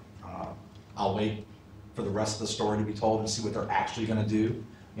 I'll wait for the rest of the story to be told and see what they're actually going to do.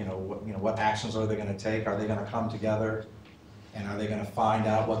 What actions are they going to take? Are they going to come together? And are they going to find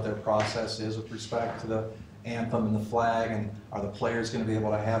out what their process is with respect to the anthem and the flag? And are the players going to be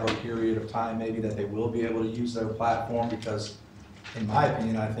able to have a period of time maybe that they will be able to use their platform? Because in my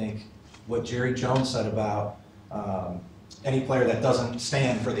opinion, I think what Jerry Jones said about any player that doesn't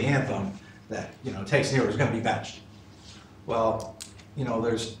stand for the anthem that takes knee is going to be benched. Well,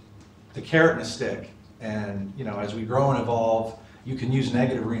 there's the carrot and the stick. And as we grow and evolve, you can use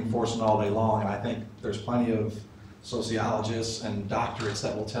negative reinforcement all day long, and I think there's plenty of sociologists and doctorates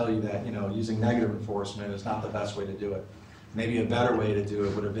that will tell you that using negative reinforcement is not the best way to do it. Maybe a better way to do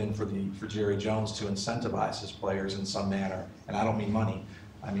it would have been for Jerry Jones to incentivize his players in some manner, and I don't mean money.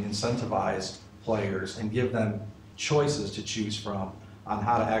 I mean incentivize players and give them choices to choose from on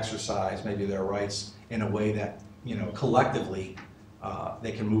how to exercise maybe their rights in a way that collectively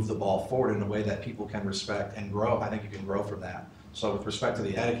they can move the ball forward in a way that people can respect and grow. I think you can grow from that. So with respect to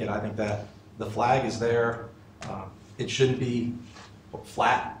the etiquette, I think that the flag is there. It shouldn't be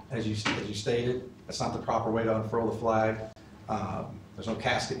flat as you stated, that's not the proper way to unfurl the flag. There's no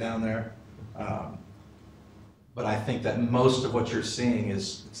casket down there. But I think that most of what you're seeing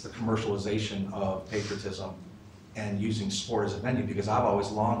is it's the commercialization of patriotism and using sport as a venue, because I've always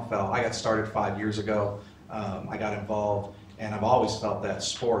long felt, I got started 5 years ago, I got involved, and I've always felt that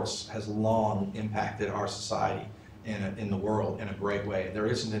sports has long impacted our society in the world in a great way. There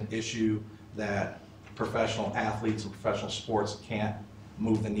isn't an issue that professional athletes and professional sports can't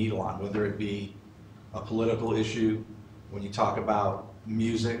move the needle on, whether it be a political issue, when you talk about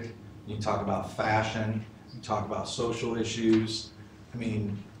music, you talk about fashion, you talk about social issues. I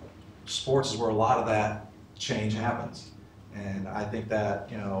mean, sports is where a lot of that change happens. And I think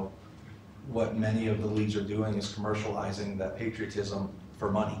that, you know, what many of the leagues are doing is commercializing that patriotism for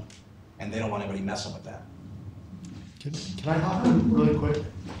money. And they don't want anybody messing with that. Can I hop in really quick?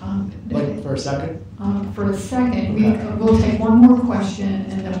 Like for a second? For a second, we'll take one more question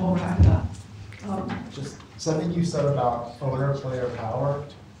and then we'll wrap it up. Just something you said about owner-player power.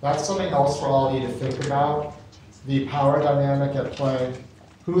 That's something else for all of you to think about. The power dynamic at play,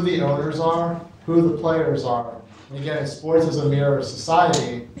 who the owners are, who the players are. And again, sports is a mirror of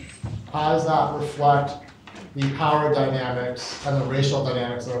society. How does that reflect the power dynamics and the racial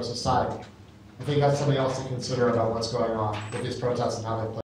dynamics of our society? I think that's something else to consider about what's going on with these protests and how they play.